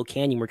Diablo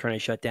Canyon we're trying to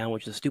shut down,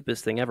 which is the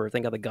stupidest thing ever.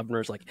 Thank God the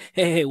governor's like,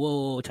 hey,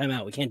 whoa, time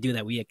out. We can't do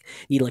that. We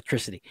need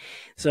electricity.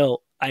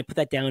 So I put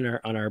that down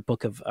on our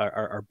book of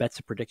our bets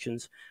and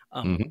predictions.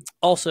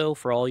 Also,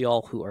 for all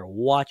y'all who are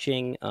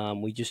watching,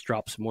 we just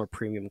dropped some more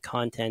premium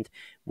content.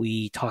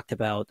 We talked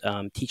about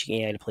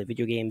teaching AI to play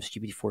video games,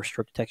 GPT-4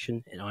 stroke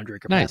detection, and Andre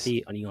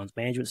Karpathy on Elon's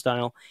management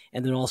style.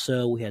 And then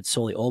also we had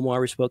Soli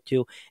Omar we spoke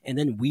to. And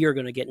then we are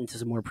going to get into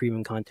some more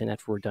premium content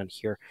after we're done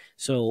here.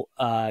 So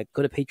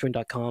go to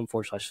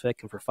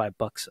patreon.com/fic, and for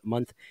 $5 a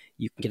month,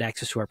 you can get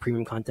access to our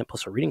premium content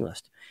plus our reading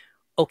list.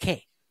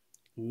 Okay,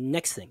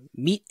 next thing,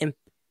 meet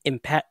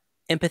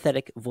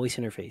Empathetic voice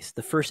interface,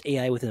 the first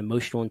AI with an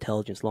emotional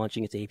intelligence,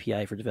 launching its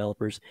API for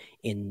developers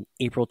in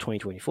April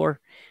 2024.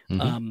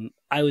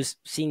 I was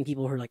seeing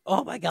people who are like,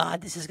 oh my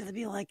God, this is going to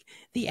be like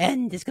the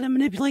end. It's going to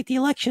manipulate the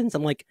elections.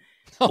 I'm like,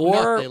 not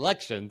the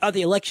elections. Oh,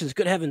 the elections,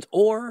 good heavens.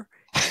 Or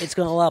it's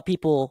going to allow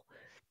people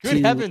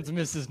Good heavens,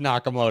 Mrs.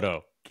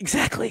 Nakamoto.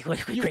 Exactly.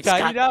 You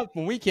tidied up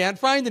when we can't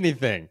find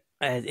anything.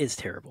 It's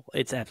terrible.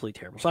 It's absolutely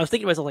terrible. So I was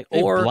thinking to myself, like,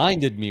 They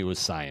blinded me with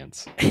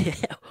science.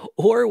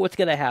 Or what's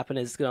going to happen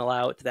is it's going to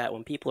allow it to that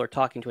when people are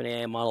talking to an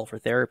AI model for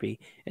therapy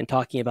and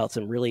talking about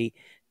some really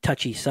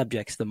touchy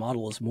subjects, the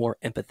model is more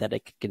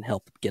empathetic, can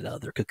help get out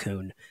of their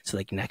cocoon so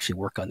they can actually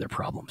work on their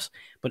problems.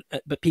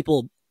 But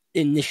people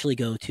initially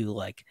go to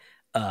like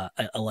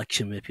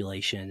election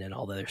manipulation and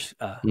all the other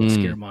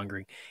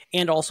scaremongering,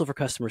 and also for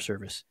customer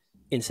service.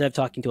 Instead of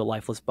talking to a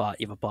lifeless bot,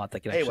 you have a bot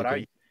that can actually. Hey, what are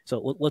you?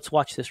 So let's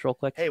watch this real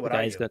quick. Hey, what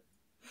are you? The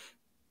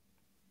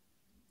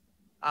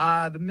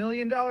 $1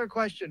 million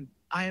question.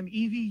 I am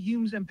Evie,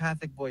 Hume's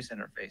empathic voice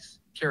interface.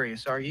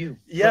 Curious, are you?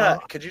 Yeah,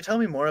 could you tell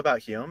me more about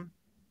Hume?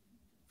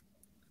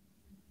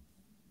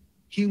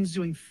 Hume's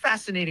doing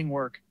fascinating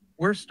work.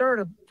 We're a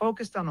startup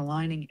focused on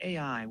aligning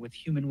AI with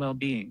human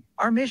well-being.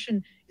 Our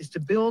mission is to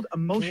build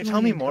emotionally. Can you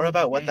tell me more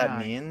about what AI.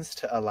 that means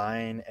to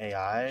align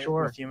AI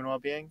with human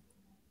well-being?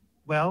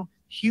 Well,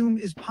 Hume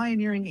is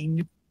pioneering a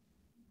new...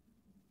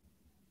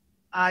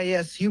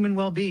 yes, human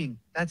well-being.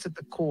 That's at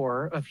the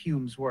core of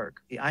Hume's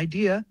work. The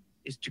idea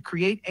is to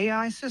create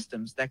AI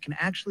systems that can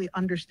actually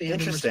understand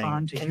and Interesting.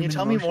 respond to Can human you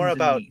tell me more emotions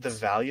and about the needs.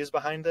 values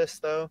behind this,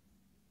 though?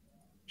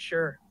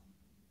 Sure.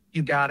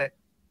 You got it.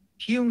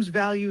 Hume's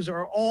values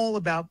are all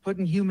about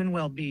putting human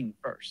well-being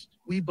first.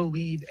 We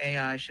believe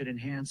AI should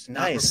enhance,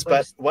 not Nice, but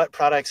replace. what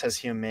products has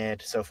Hume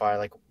made so far?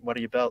 Like, what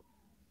have you built?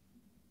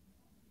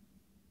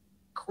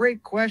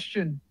 Great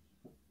question.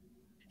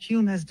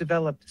 Hume has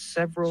developed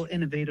several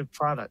innovative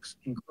products,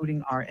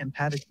 including our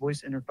Empathetic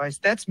voice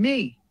interface. That's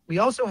me. We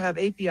also have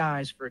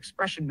APIs for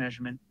expression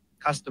measurement,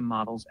 custom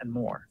models, and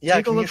more. Yeah,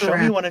 Take a can you look show me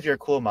around. one of your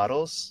cool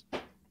models?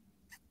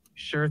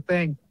 Sure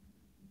thing.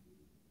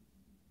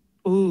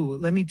 Ooh,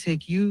 let me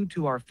take you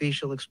to our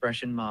facial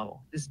expression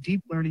model. This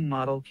deep learning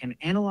model can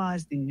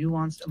analyze the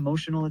nuanced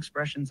emotional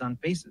expressions on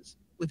faces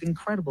with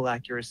incredible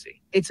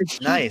accuracy. It's a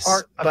key Nice,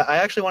 part of. but I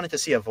actually wanted to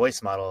see a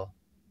voice model.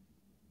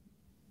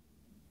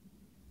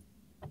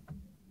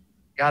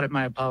 Got it,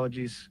 my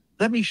apologies.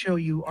 Let me show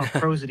you our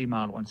prosody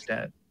model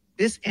instead.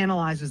 This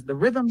analyzes the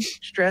rhythm,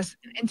 stress,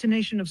 and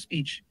intonation of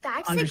speech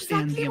That's to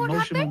understand exactly the what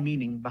emotional happened.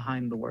 meaning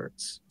behind the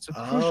words. It's a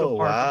crucial Oh, part of what.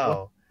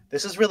 wow.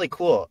 This is really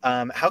cool.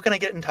 How can I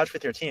get in touch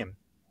with your team?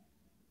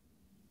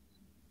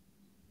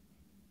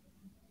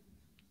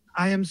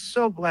 I am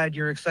so glad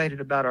you're excited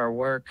about our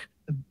work.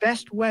 The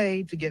best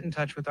way to get in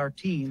touch with our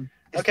team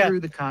is Okay. through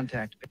the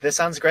contact. This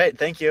sounds great.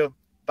 Thank you.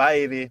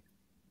 Bye, Evie.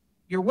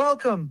 You're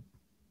welcome.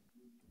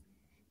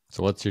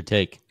 So what's your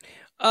take?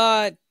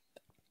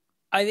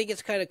 I think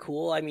it's kind of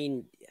cool. I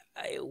mean,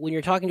 when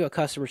you're talking to a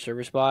customer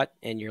service bot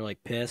and you're like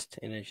pissed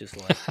and it's just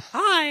like,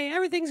 "Hi,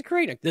 everything's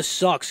great. Like, this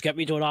sucks. Get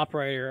me to an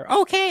operator."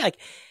 Okay, like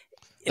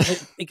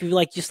it could be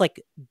like just like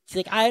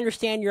I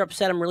understand you're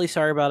upset. I'm really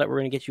sorry about it. We're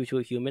gonna get you to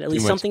a human. At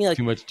least something like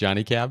too much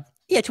Johnny Cab.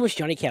 Yeah, too much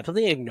Johnny Cab.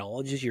 Something that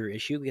acknowledges your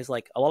issue, because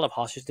like a lot of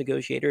hostage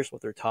negotiators,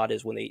 what they're taught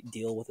is when they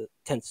deal with a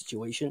tense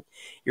situation,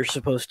 you're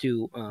supposed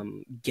to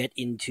get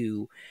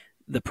into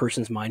the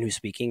person's mind who's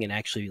speaking and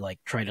actually like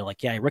try to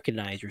like, yeah, I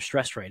recognize you're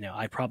stressed right now.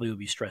 I probably would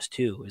be stressed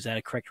too. Is that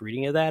a correct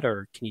reading of that,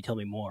 or can you tell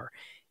me more?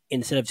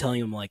 Instead of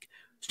telling them like,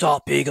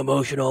 stop being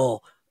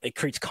emotional, it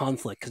creates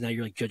conflict because now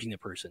you're like judging the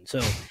person. So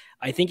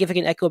I think if it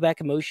can echo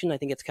back emotion, I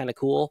think it's kind of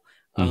cool.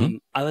 I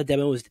thought the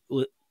demo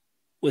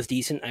was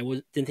decent.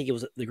 Didn't think it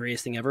was the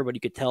greatest thing ever, but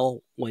you could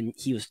tell when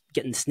he was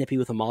getting snippy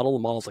with the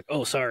model's like,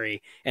 "Oh,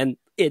 sorry," and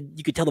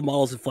you could tell the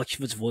model's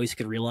inflection of its voice. You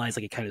could realize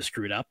like it kind of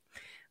screwed up.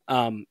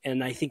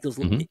 And I think those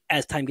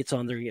as time gets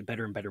on, they're gonna get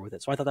better and better with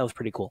it. So I thought that was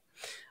pretty cool.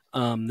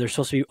 They're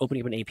supposed to be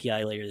opening up an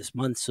API later this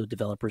month, so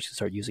developers can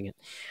start using it.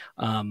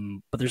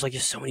 But there's like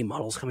just so many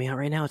models coming out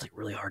right now. It's like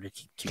really hard to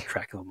keep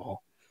track of them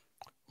all.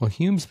 Well,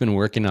 Hume's been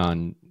working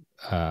on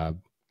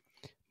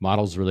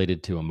models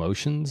related to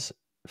emotions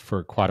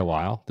for quite a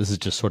while. This is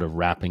just sort of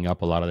wrapping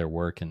up a lot of their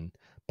work and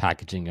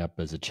packaging up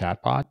as a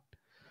chatbot.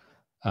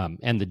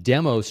 And the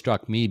demo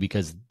struck me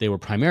because they were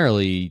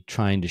primarily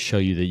trying to show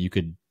you that you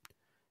could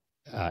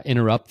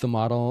interrupt the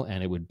model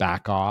and it would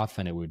back off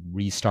and it would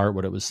restart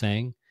what it was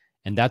saying.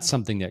 And that's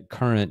something that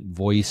current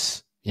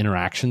voice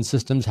interaction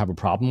systems have a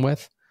problem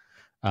with.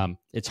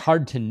 It's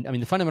hard to, I mean,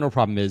 the fundamental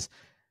problem is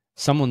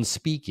someone's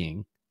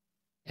speaking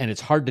and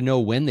it's hard to know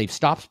when they've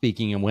stopped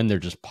speaking and when they're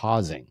just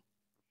pausing.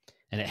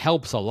 And it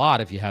helps a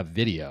lot if you have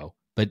video,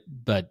 but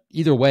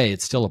either way,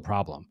 it's still a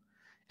problem.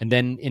 And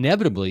then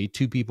inevitably,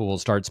 two people will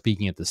start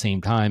speaking at the same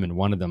time and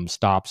one of them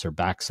stops or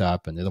backs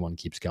up and the other one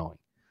keeps going.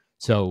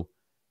 So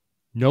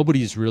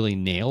nobody's really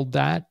nailed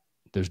that.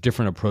 There's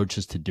different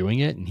approaches to doing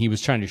it. And he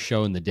was trying to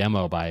show in the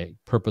demo by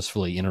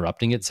purposefully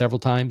interrupting it several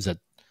times that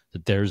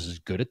theirs is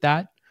good at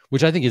that,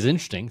 which I think is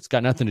interesting. It's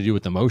got nothing to do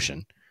with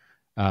emotion.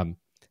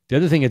 The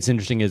other thing that's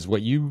interesting is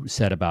what you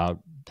said about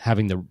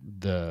having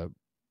the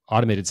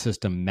automated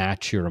system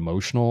match your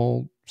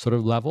emotional sort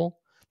of level.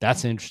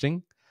 That's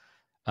interesting.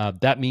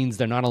 That means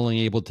they're not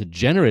only able to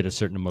generate a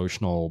certain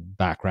emotional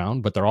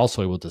background, but they're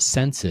also able to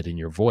sense it in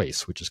your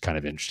voice, which is kind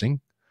of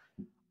interesting.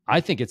 I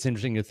think it's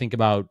interesting to think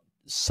about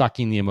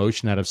sucking the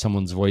emotion out of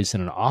someone's voice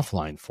in an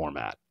offline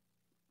format.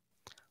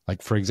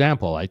 Like, for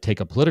example, I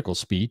take a political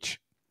speech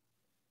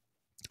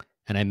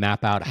and I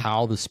map out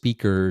how the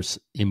speaker's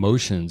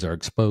emotions are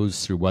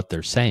exposed through what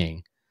they're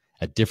saying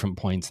at different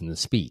points in the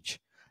speech,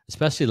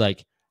 especially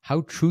like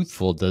how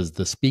truthful does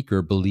the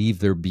speaker believe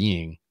they're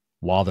being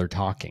while they're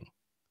talking?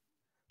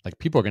 Like,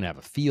 people are going to have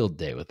a field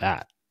day with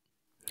that.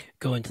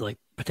 Go into like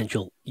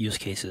potential use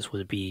cases.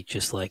 Would it be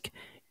just like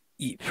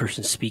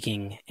person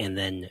speaking, and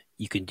then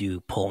you can do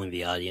polling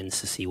the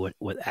audience to see what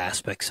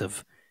aspects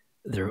of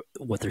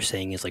what they're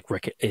saying is like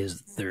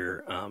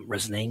they're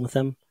resonating with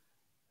them?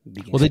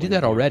 Well, they do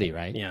that already,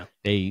 right? Yeah.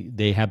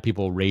 They have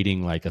people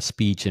rating like a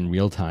speech in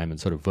real time and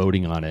sort of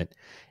voting on it,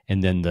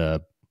 and then I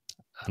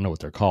don't know what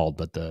they're called,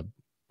 but the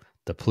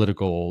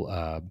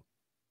political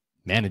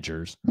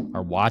managers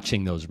are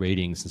watching those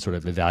ratings and sort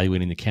of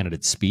evaluating the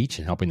candidate's speech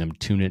and helping them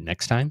tune it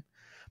next time.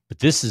 But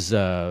this is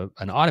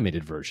an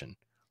automated version.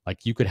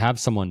 Like, you could have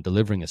someone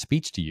delivering a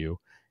speech to you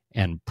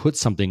and put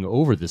something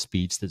over the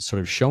speech that's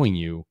sort of showing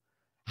you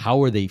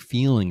how are they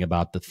feeling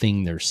about the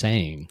thing they're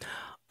saying.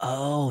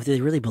 Oh,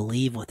 they really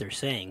believe what they're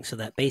saying. So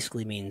that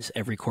basically means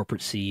every corporate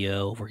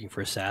CEO working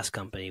for a SaaS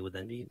company would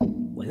then be,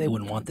 well, they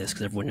wouldn't want this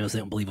because everyone knows they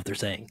don't believe what they're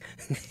saying.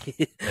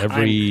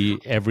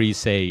 Every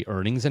say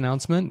earnings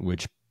announcement,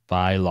 which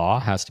by law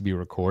has to be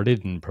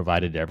recorded and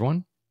provided to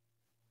everyone.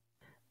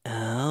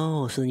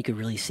 Oh, so then you could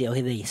really see,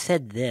 okay, they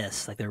said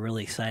this, like they're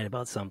really excited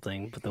about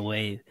something, but the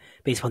way,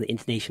 based upon the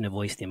intonation of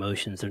voice, the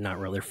emotions, they're not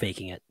really, they're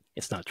faking it.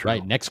 It's not true.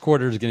 Right. Next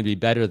quarter is going to be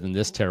better than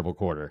this terrible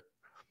quarter.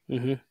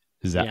 Mm-hmm.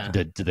 Is that,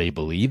 do they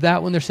believe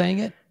that when they're saying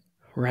it?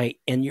 Right.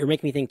 And you're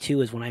making me think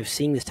too, is when I've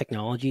seen this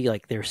technology,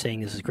 like they're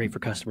saying this is great for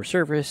customer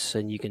service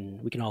and we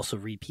can also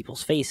read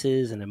people's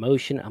faces and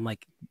emotion. I'm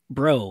like,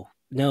 bro,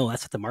 no,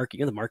 that's what the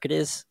market, the market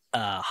is.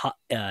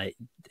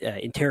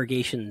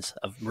 Interrogations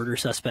of murder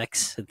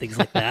suspects and things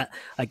like that.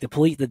 Like the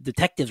police, the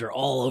detectives are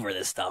all over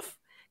this stuff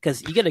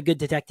because you get a good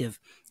detective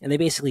and they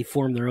basically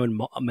form their own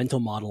mental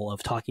model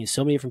of talking to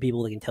so many different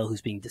people they can tell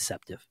who's being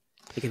deceptive.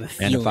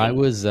 And if I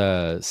was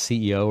a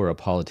CEO or a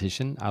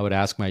politician, I would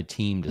ask my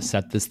team to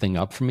set this thing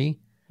up for me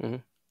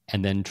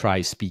and then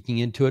try speaking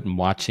into it and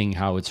watching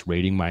how it's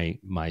rating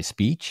my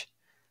speech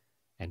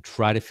and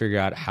try to figure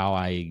out how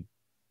I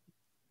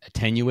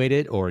attenuate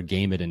it or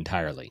game it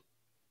entirely.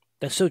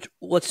 That's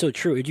what's so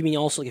true. Do you mean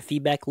also like a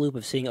feedback loop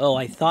of saying, oh,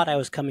 I thought I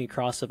was coming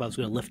across if I was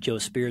going to lift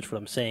Joe's spirits, what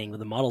I'm saying, but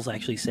the model's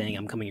actually saying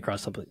I'm coming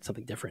across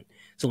something different.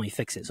 So let me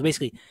fix it. So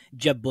basically,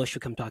 Jeb Bush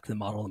would come talk to the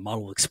model, and the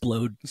model will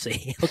explode and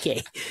say,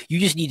 okay, you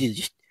just need to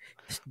just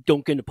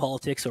don't get into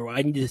politics, or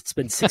I need to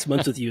spend 6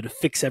 months with you to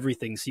fix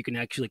everything so you can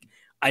actually, like,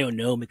 I don't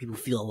know, make people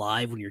feel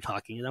alive when you're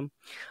talking to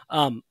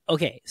them.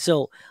 Okay,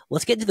 so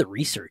let's get into the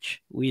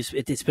research.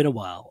 It's been a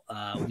while.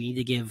 We need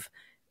to give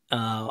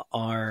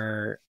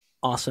our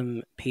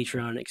awesome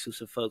Patreon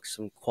exclusive folks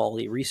some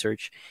quality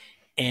research.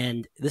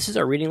 And this is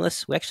our reading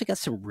list. We actually got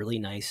some really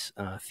nice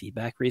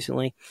feedback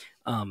recently.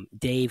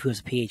 Dave, who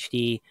has a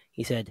PhD,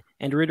 he said,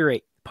 and to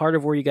reiterate, part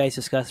of where you guys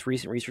discuss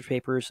recent research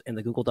papers and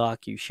the Google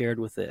Doc you shared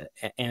with the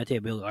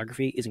annotated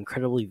bibliography is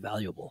incredibly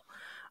valuable.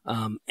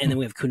 And then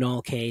we have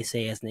Kunal K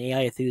say, as an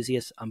AI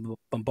enthusiast, I'm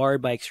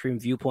bombarded by extreme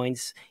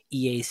viewpoints,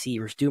 EAC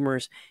versus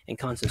doomers, and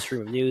constant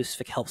stream of news.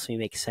 Fic helps me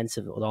make sense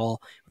of it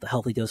all with a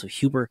healthy dose of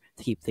humor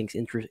to keep things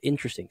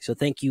interesting. So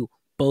thank you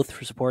both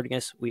for supporting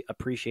us. We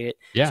appreciate it.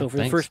 Yeah, so for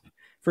the first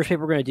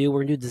paper we're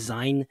going to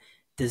do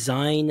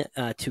design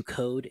to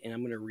code, and I'm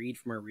going to read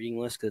from our reading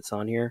list because it's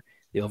on here,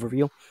 the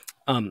overview.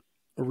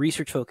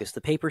 Research focus. The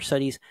paper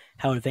studies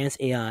how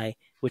advanced AI,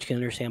 which can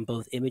understand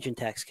both image and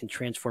text, can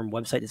transform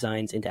website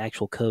designs into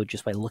actual code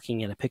just by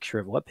looking at a picture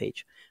of a web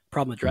page.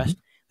 Problem addressed.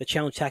 The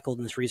challenge tackled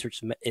in this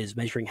research is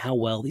measuring how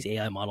well these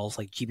AI models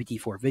like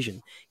GPT-4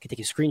 Vision can take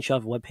a screenshot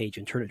of a web page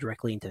and turn it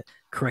directly into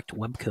correct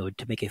web code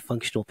to make a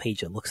functional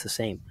page that looks the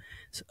same.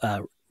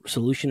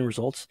 Solution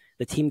results.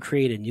 The team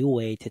created a new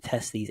way to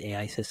test these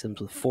AI systems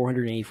with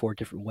 484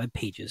 different web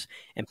pages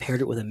and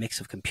paired it with a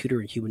mix of computer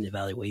and human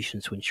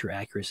evaluations to ensure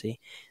accuracy.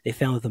 They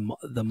found that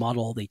the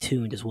model they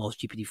tuned, as well as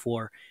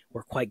GPT-4,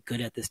 were quite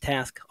good at this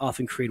task,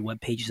 often created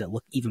web pages that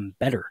look even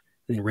better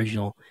than the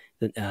original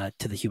to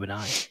the human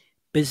eye.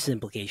 Business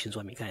implications,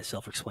 well, I mean, kind of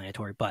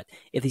self-explanatory, but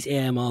if these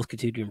AI models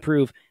continue to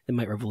improve, they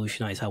might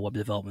revolutionize how web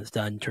development is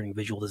done, turning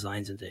visual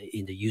designs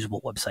into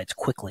usable websites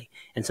quickly,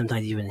 and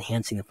sometimes even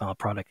enhancing the final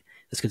product.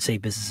 This could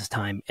save businesses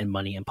time and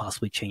money and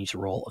possibly change the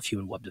role of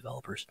human web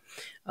developers.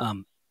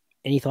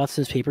 Any thoughts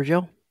on this paper,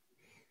 Joe?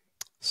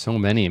 So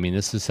many. I mean,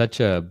 this is such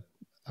a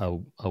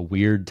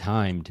weird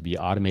time to be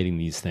automating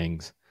these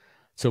things.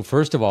 So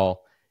first of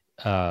all,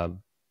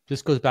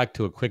 this goes back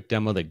to a quick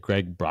demo that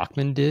Greg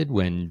Brockman did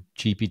when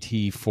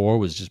GPT-4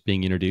 was just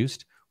being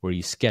introduced, where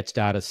he sketched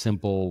out a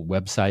simple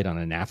website on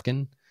a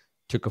napkin,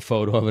 took a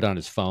photo of it on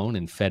his phone,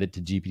 and fed it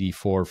to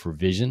GPT-4 for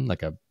vision,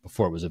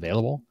 before it was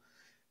available.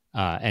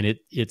 And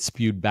it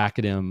spewed back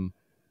at him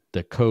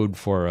the code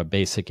for a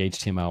basic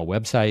HTML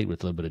website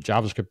with a little bit of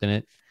JavaScript in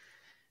it.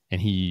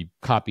 And he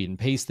copied and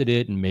pasted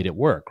it and made it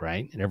work,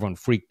 right? And everyone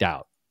freaked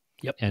out.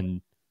 Yep.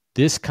 And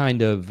this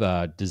kind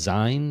of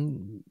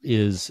design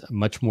is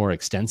much more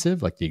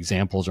extensive. Like the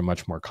examples are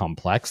much more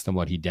complex than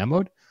what he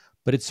demoed,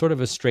 but it's sort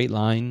of a straight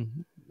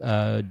line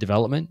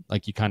development.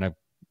 Like you kind of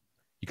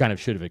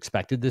should have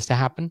expected this to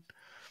happen.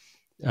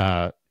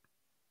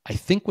 I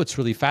think what's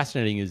really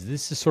fascinating is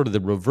this is sort of the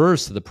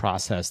reverse of the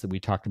process that we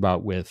talked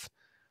about with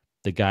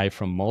the guy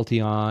from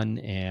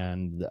Multion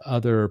and the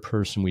other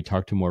person we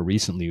talked to more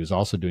recently who's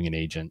also doing an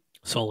agent.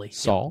 Sully.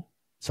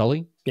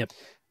 Yep.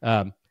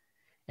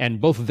 And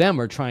both of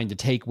them are trying to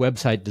take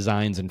website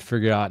designs and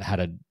figure out how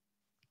to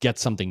get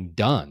something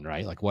done,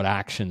 right? Like what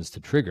actions to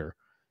trigger.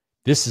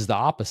 This is the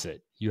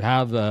opposite. You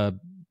have a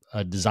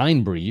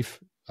design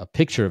brief, a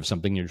picture of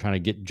something, you're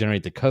trying to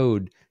generate the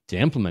code to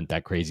implement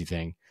that crazy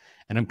thing.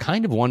 And I'm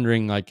kind of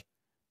wondering, like,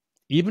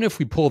 even if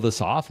we pull this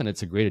off and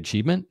it's a great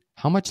achievement,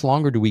 how much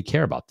longer do we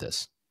care about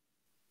this?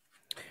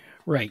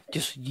 Right.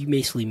 Just you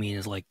basically mean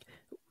is like,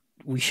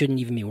 we shouldn't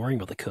even be worrying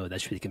about the code.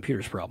 That should be the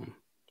computer's problem.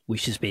 We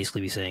should just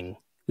basically be saying,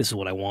 this is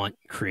what I want,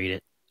 create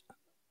it.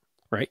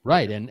 Right.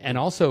 Right. And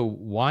also,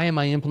 why am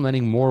I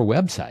implementing more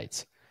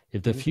websites?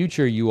 If the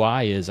future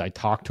UI is I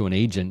talk to an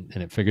agent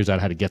and it figures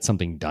out how to get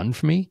something done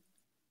for me,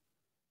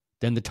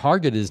 then the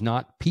target is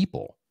not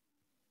people.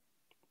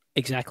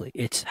 Exactly.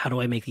 It's how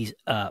do I make these,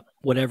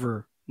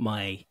 whatever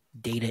my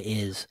data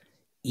is,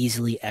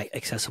 easily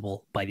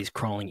accessible by these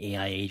crawling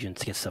AI agents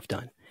to get stuff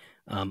done.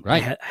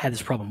 Right. I had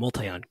this problem with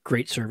Multion.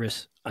 Great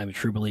service. I'm a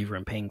true believer.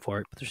 I'm paying for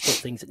it, but there's still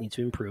things that need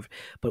to improve.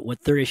 But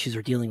what their issues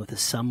are dealing with is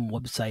some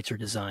websites are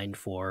designed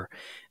for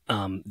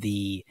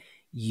the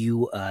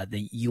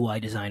UI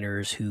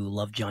designers who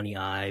love Johnny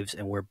Ives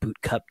and wear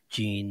boot cut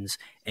jeans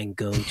and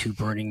go to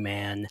Burning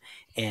Man,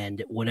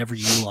 and whatever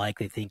you like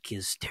they think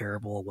is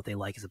terrible. What they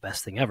like is the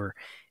best thing ever.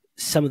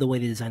 Some of the way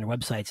they design their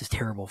websites is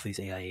terrible for these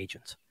AI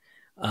agents.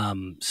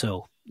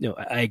 So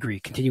I agree.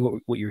 Continue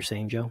what you were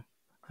saying, Joe.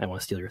 I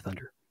want to steal your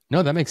thunder.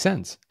 No, that makes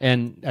sense.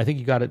 And I think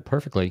you got it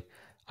perfectly.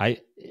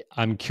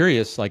 I'm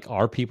curious, like,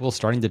 are people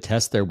starting to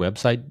test their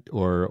website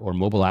or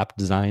mobile app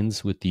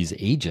designs with these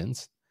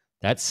agents?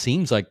 That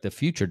seems like the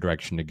future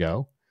direction to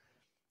go.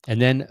 And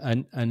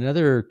then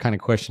another kind of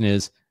question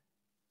is,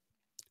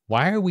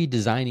 why are we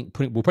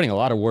we're putting a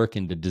lot of work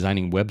into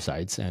designing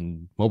websites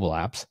and mobile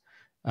apps.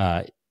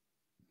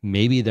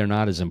 Maybe they're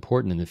not as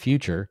important in the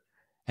future.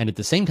 And at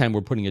the same time,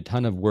 we're putting a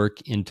ton of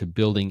work into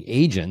building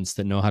agents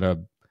that know how to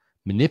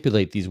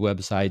manipulate these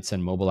websites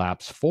and mobile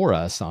apps for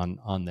us on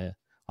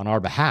our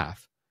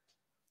behalf.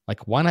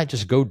 Like, why not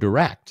just go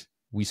direct?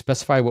 We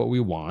specify what we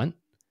want,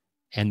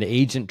 and the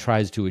agent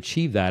tries to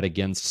achieve that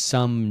against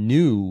some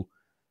new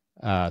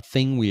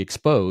thing we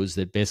expose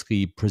that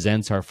basically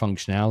presents our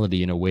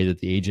functionality in a way that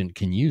the agent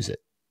can use it.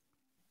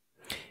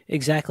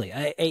 Exactly.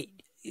 I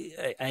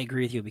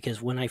agree with you,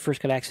 because when I first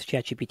got access to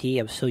ChatGPT,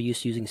 I was so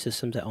used to using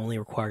systems that only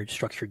required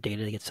structured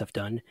data to get stuff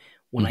done.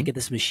 When I get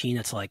this machine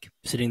that's like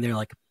sitting there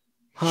like,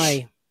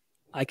 hi,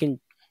 you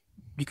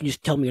can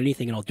just tell me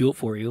anything and I'll do it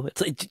for you.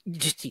 It's like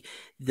just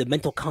the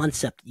mental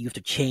concept you have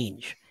to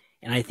change.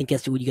 And I think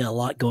that's what you got a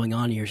lot going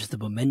on here, is just the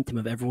momentum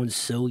of everyone's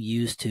so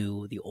used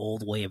to the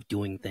old way of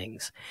doing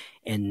things.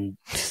 And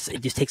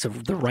it just takes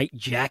the right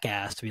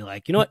jackass to be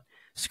like, you know what,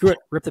 screw it,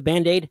 rip the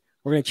Band-Aid,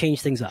 we're going to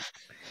change things up.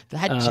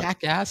 That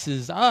jackass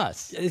is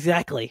us.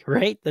 Exactly,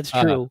 right? That's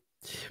true.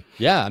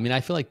 Yeah, I mean,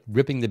 I feel like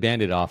ripping the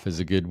Band-Aid off is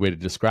a good way to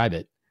describe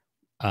it.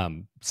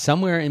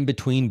 Somewhere in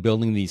between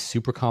building these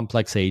super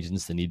complex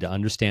agents that need to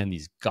understand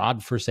these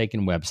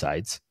godforsaken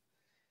websites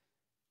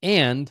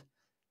and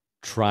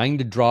trying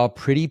to draw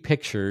pretty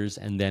pictures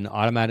and then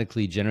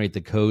automatically generate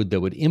the code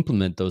that would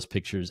implement those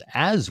pictures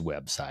as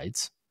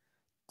websites,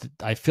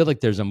 I feel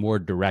like there's a more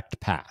direct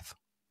path.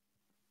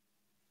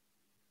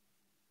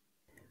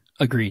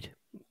 Agreed.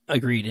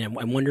 And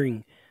I'm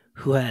wondering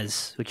who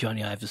has, what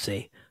Johnny I have to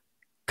say,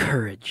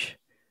 courage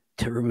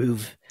to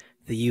remove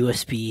the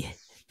USB,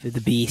 the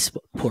B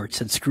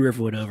ports, and screw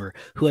everyone over.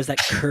 Who has that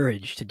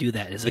courage to do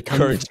that? Is it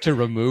courage to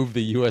remove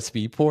the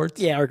USB ports?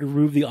 Yeah, or to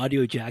remove the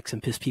audio jacks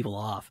and piss people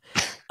off.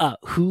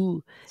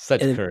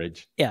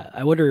 Courage. Yeah,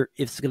 I wonder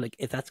if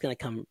that's gonna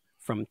come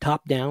from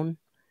top down,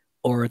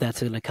 or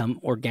that's gonna come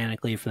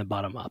organically from the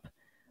bottom up.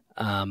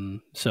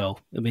 So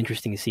it'll be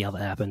interesting to see how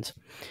that happens.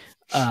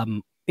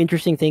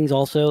 Interesting things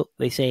also,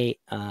 they say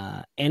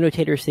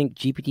annotators think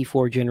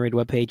GPT-4 generated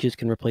web pages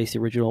can replace the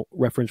original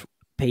reference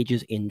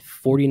pages in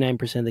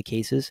 49% of the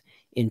cases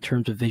in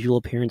terms of visual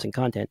appearance and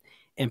content,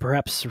 and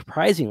perhaps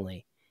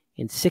surprisingly,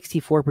 in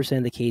 64%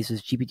 of the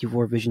cases,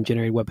 GPT-4 vision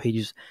generated web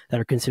pages that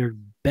are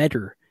considered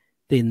better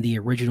than the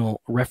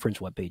original reference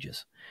web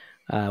pages,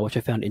 which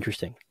I found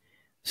interesting.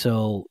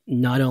 So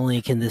not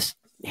only can this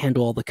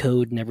handle all the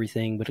code and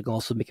everything, but it can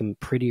also make them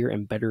prettier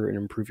and better and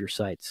improve your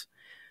sites.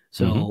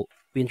 So it'll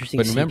be interesting.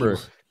 But remember,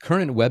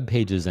 current web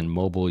pages and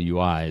mobile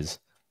UIs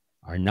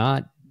are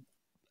not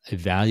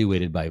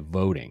evaluated by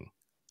voting.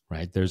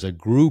 Right? There's a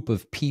group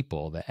of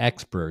people, the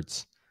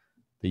experts,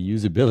 the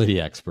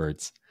usability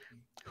experts,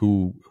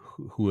 who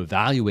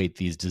evaluate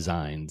these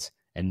designs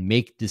and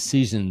make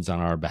decisions on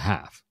our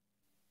behalf.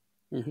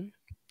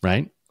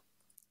 Right?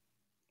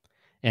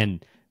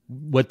 And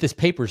what this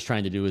paper is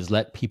trying to do is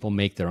let people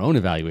make their own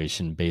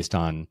evaluation based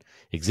on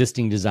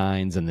existing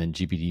designs and then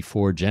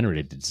GPT-4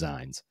 generated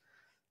designs.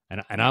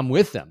 And I'm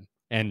with them.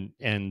 And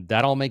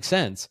that all makes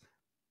sense.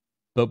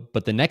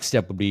 But the next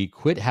step would be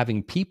quit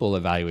having people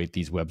evaluate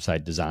these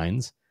website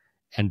designs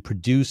and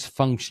produce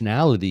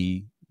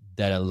functionality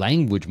that a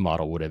language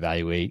model would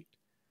evaluate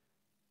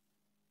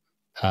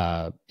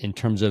in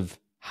terms of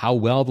how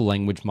well the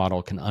language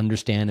model can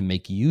understand and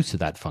make use of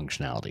that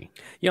functionality.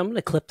 Yeah, I'm going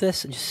to clip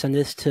this and just send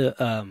this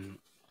to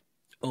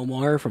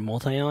Omar from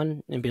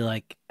Multion and be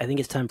like, I think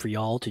it's time for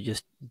y'all to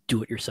just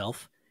do it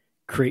yourself.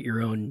 Create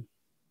your own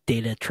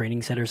data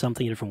training set or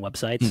something, different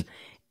websites.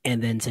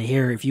 And then say,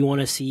 here, if you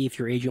want to see if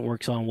your agent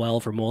works on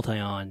well for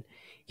Multion,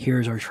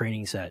 here's our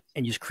training set.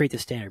 And just create the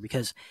standard,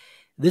 because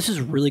this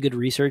is really good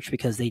research,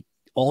 because they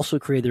also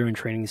create their own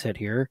training set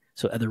here.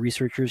 So other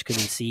researchers can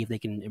see if they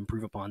can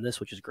improve upon this,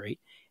 which is great.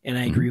 And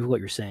I agree with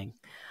what you're saying.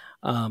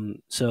 I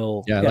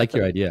like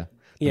your idea.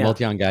 The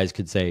Multion guys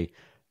could say,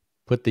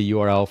 put the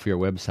URL for your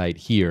website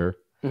here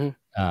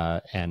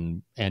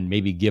and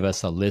maybe give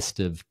us a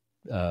list of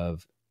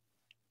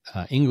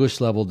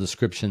English level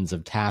descriptions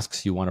of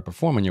tasks you want to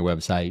perform on your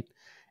website,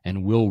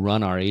 and we'll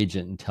run our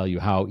agent and tell you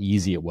how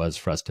easy it was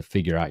for us to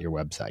figure out your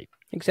website.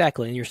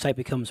 Exactly. And your site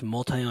becomes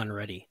multi-on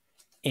ready.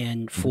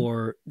 And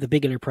for the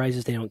big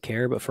enterprises, they don't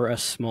care. But for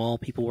us small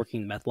people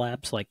working in meth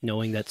labs, like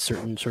knowing that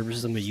certain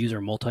services I'm going to use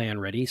are multi-on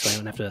ready, so I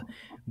don't have to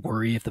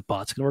worry if the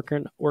bot's going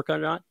to work or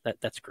not,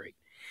 that's great.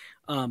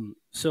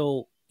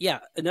 So yeah,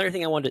 another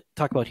thing I wanted to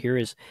talk about here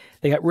is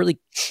they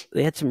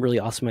had some really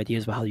awesome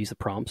ideas about how to use the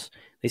prompts.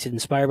 They said,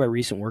 inspired by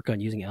recent work on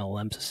using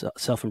LLMs to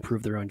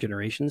self-improve their own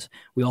generations,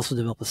 we also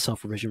developed a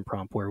self-revision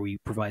prompt where we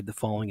provide the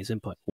following as input.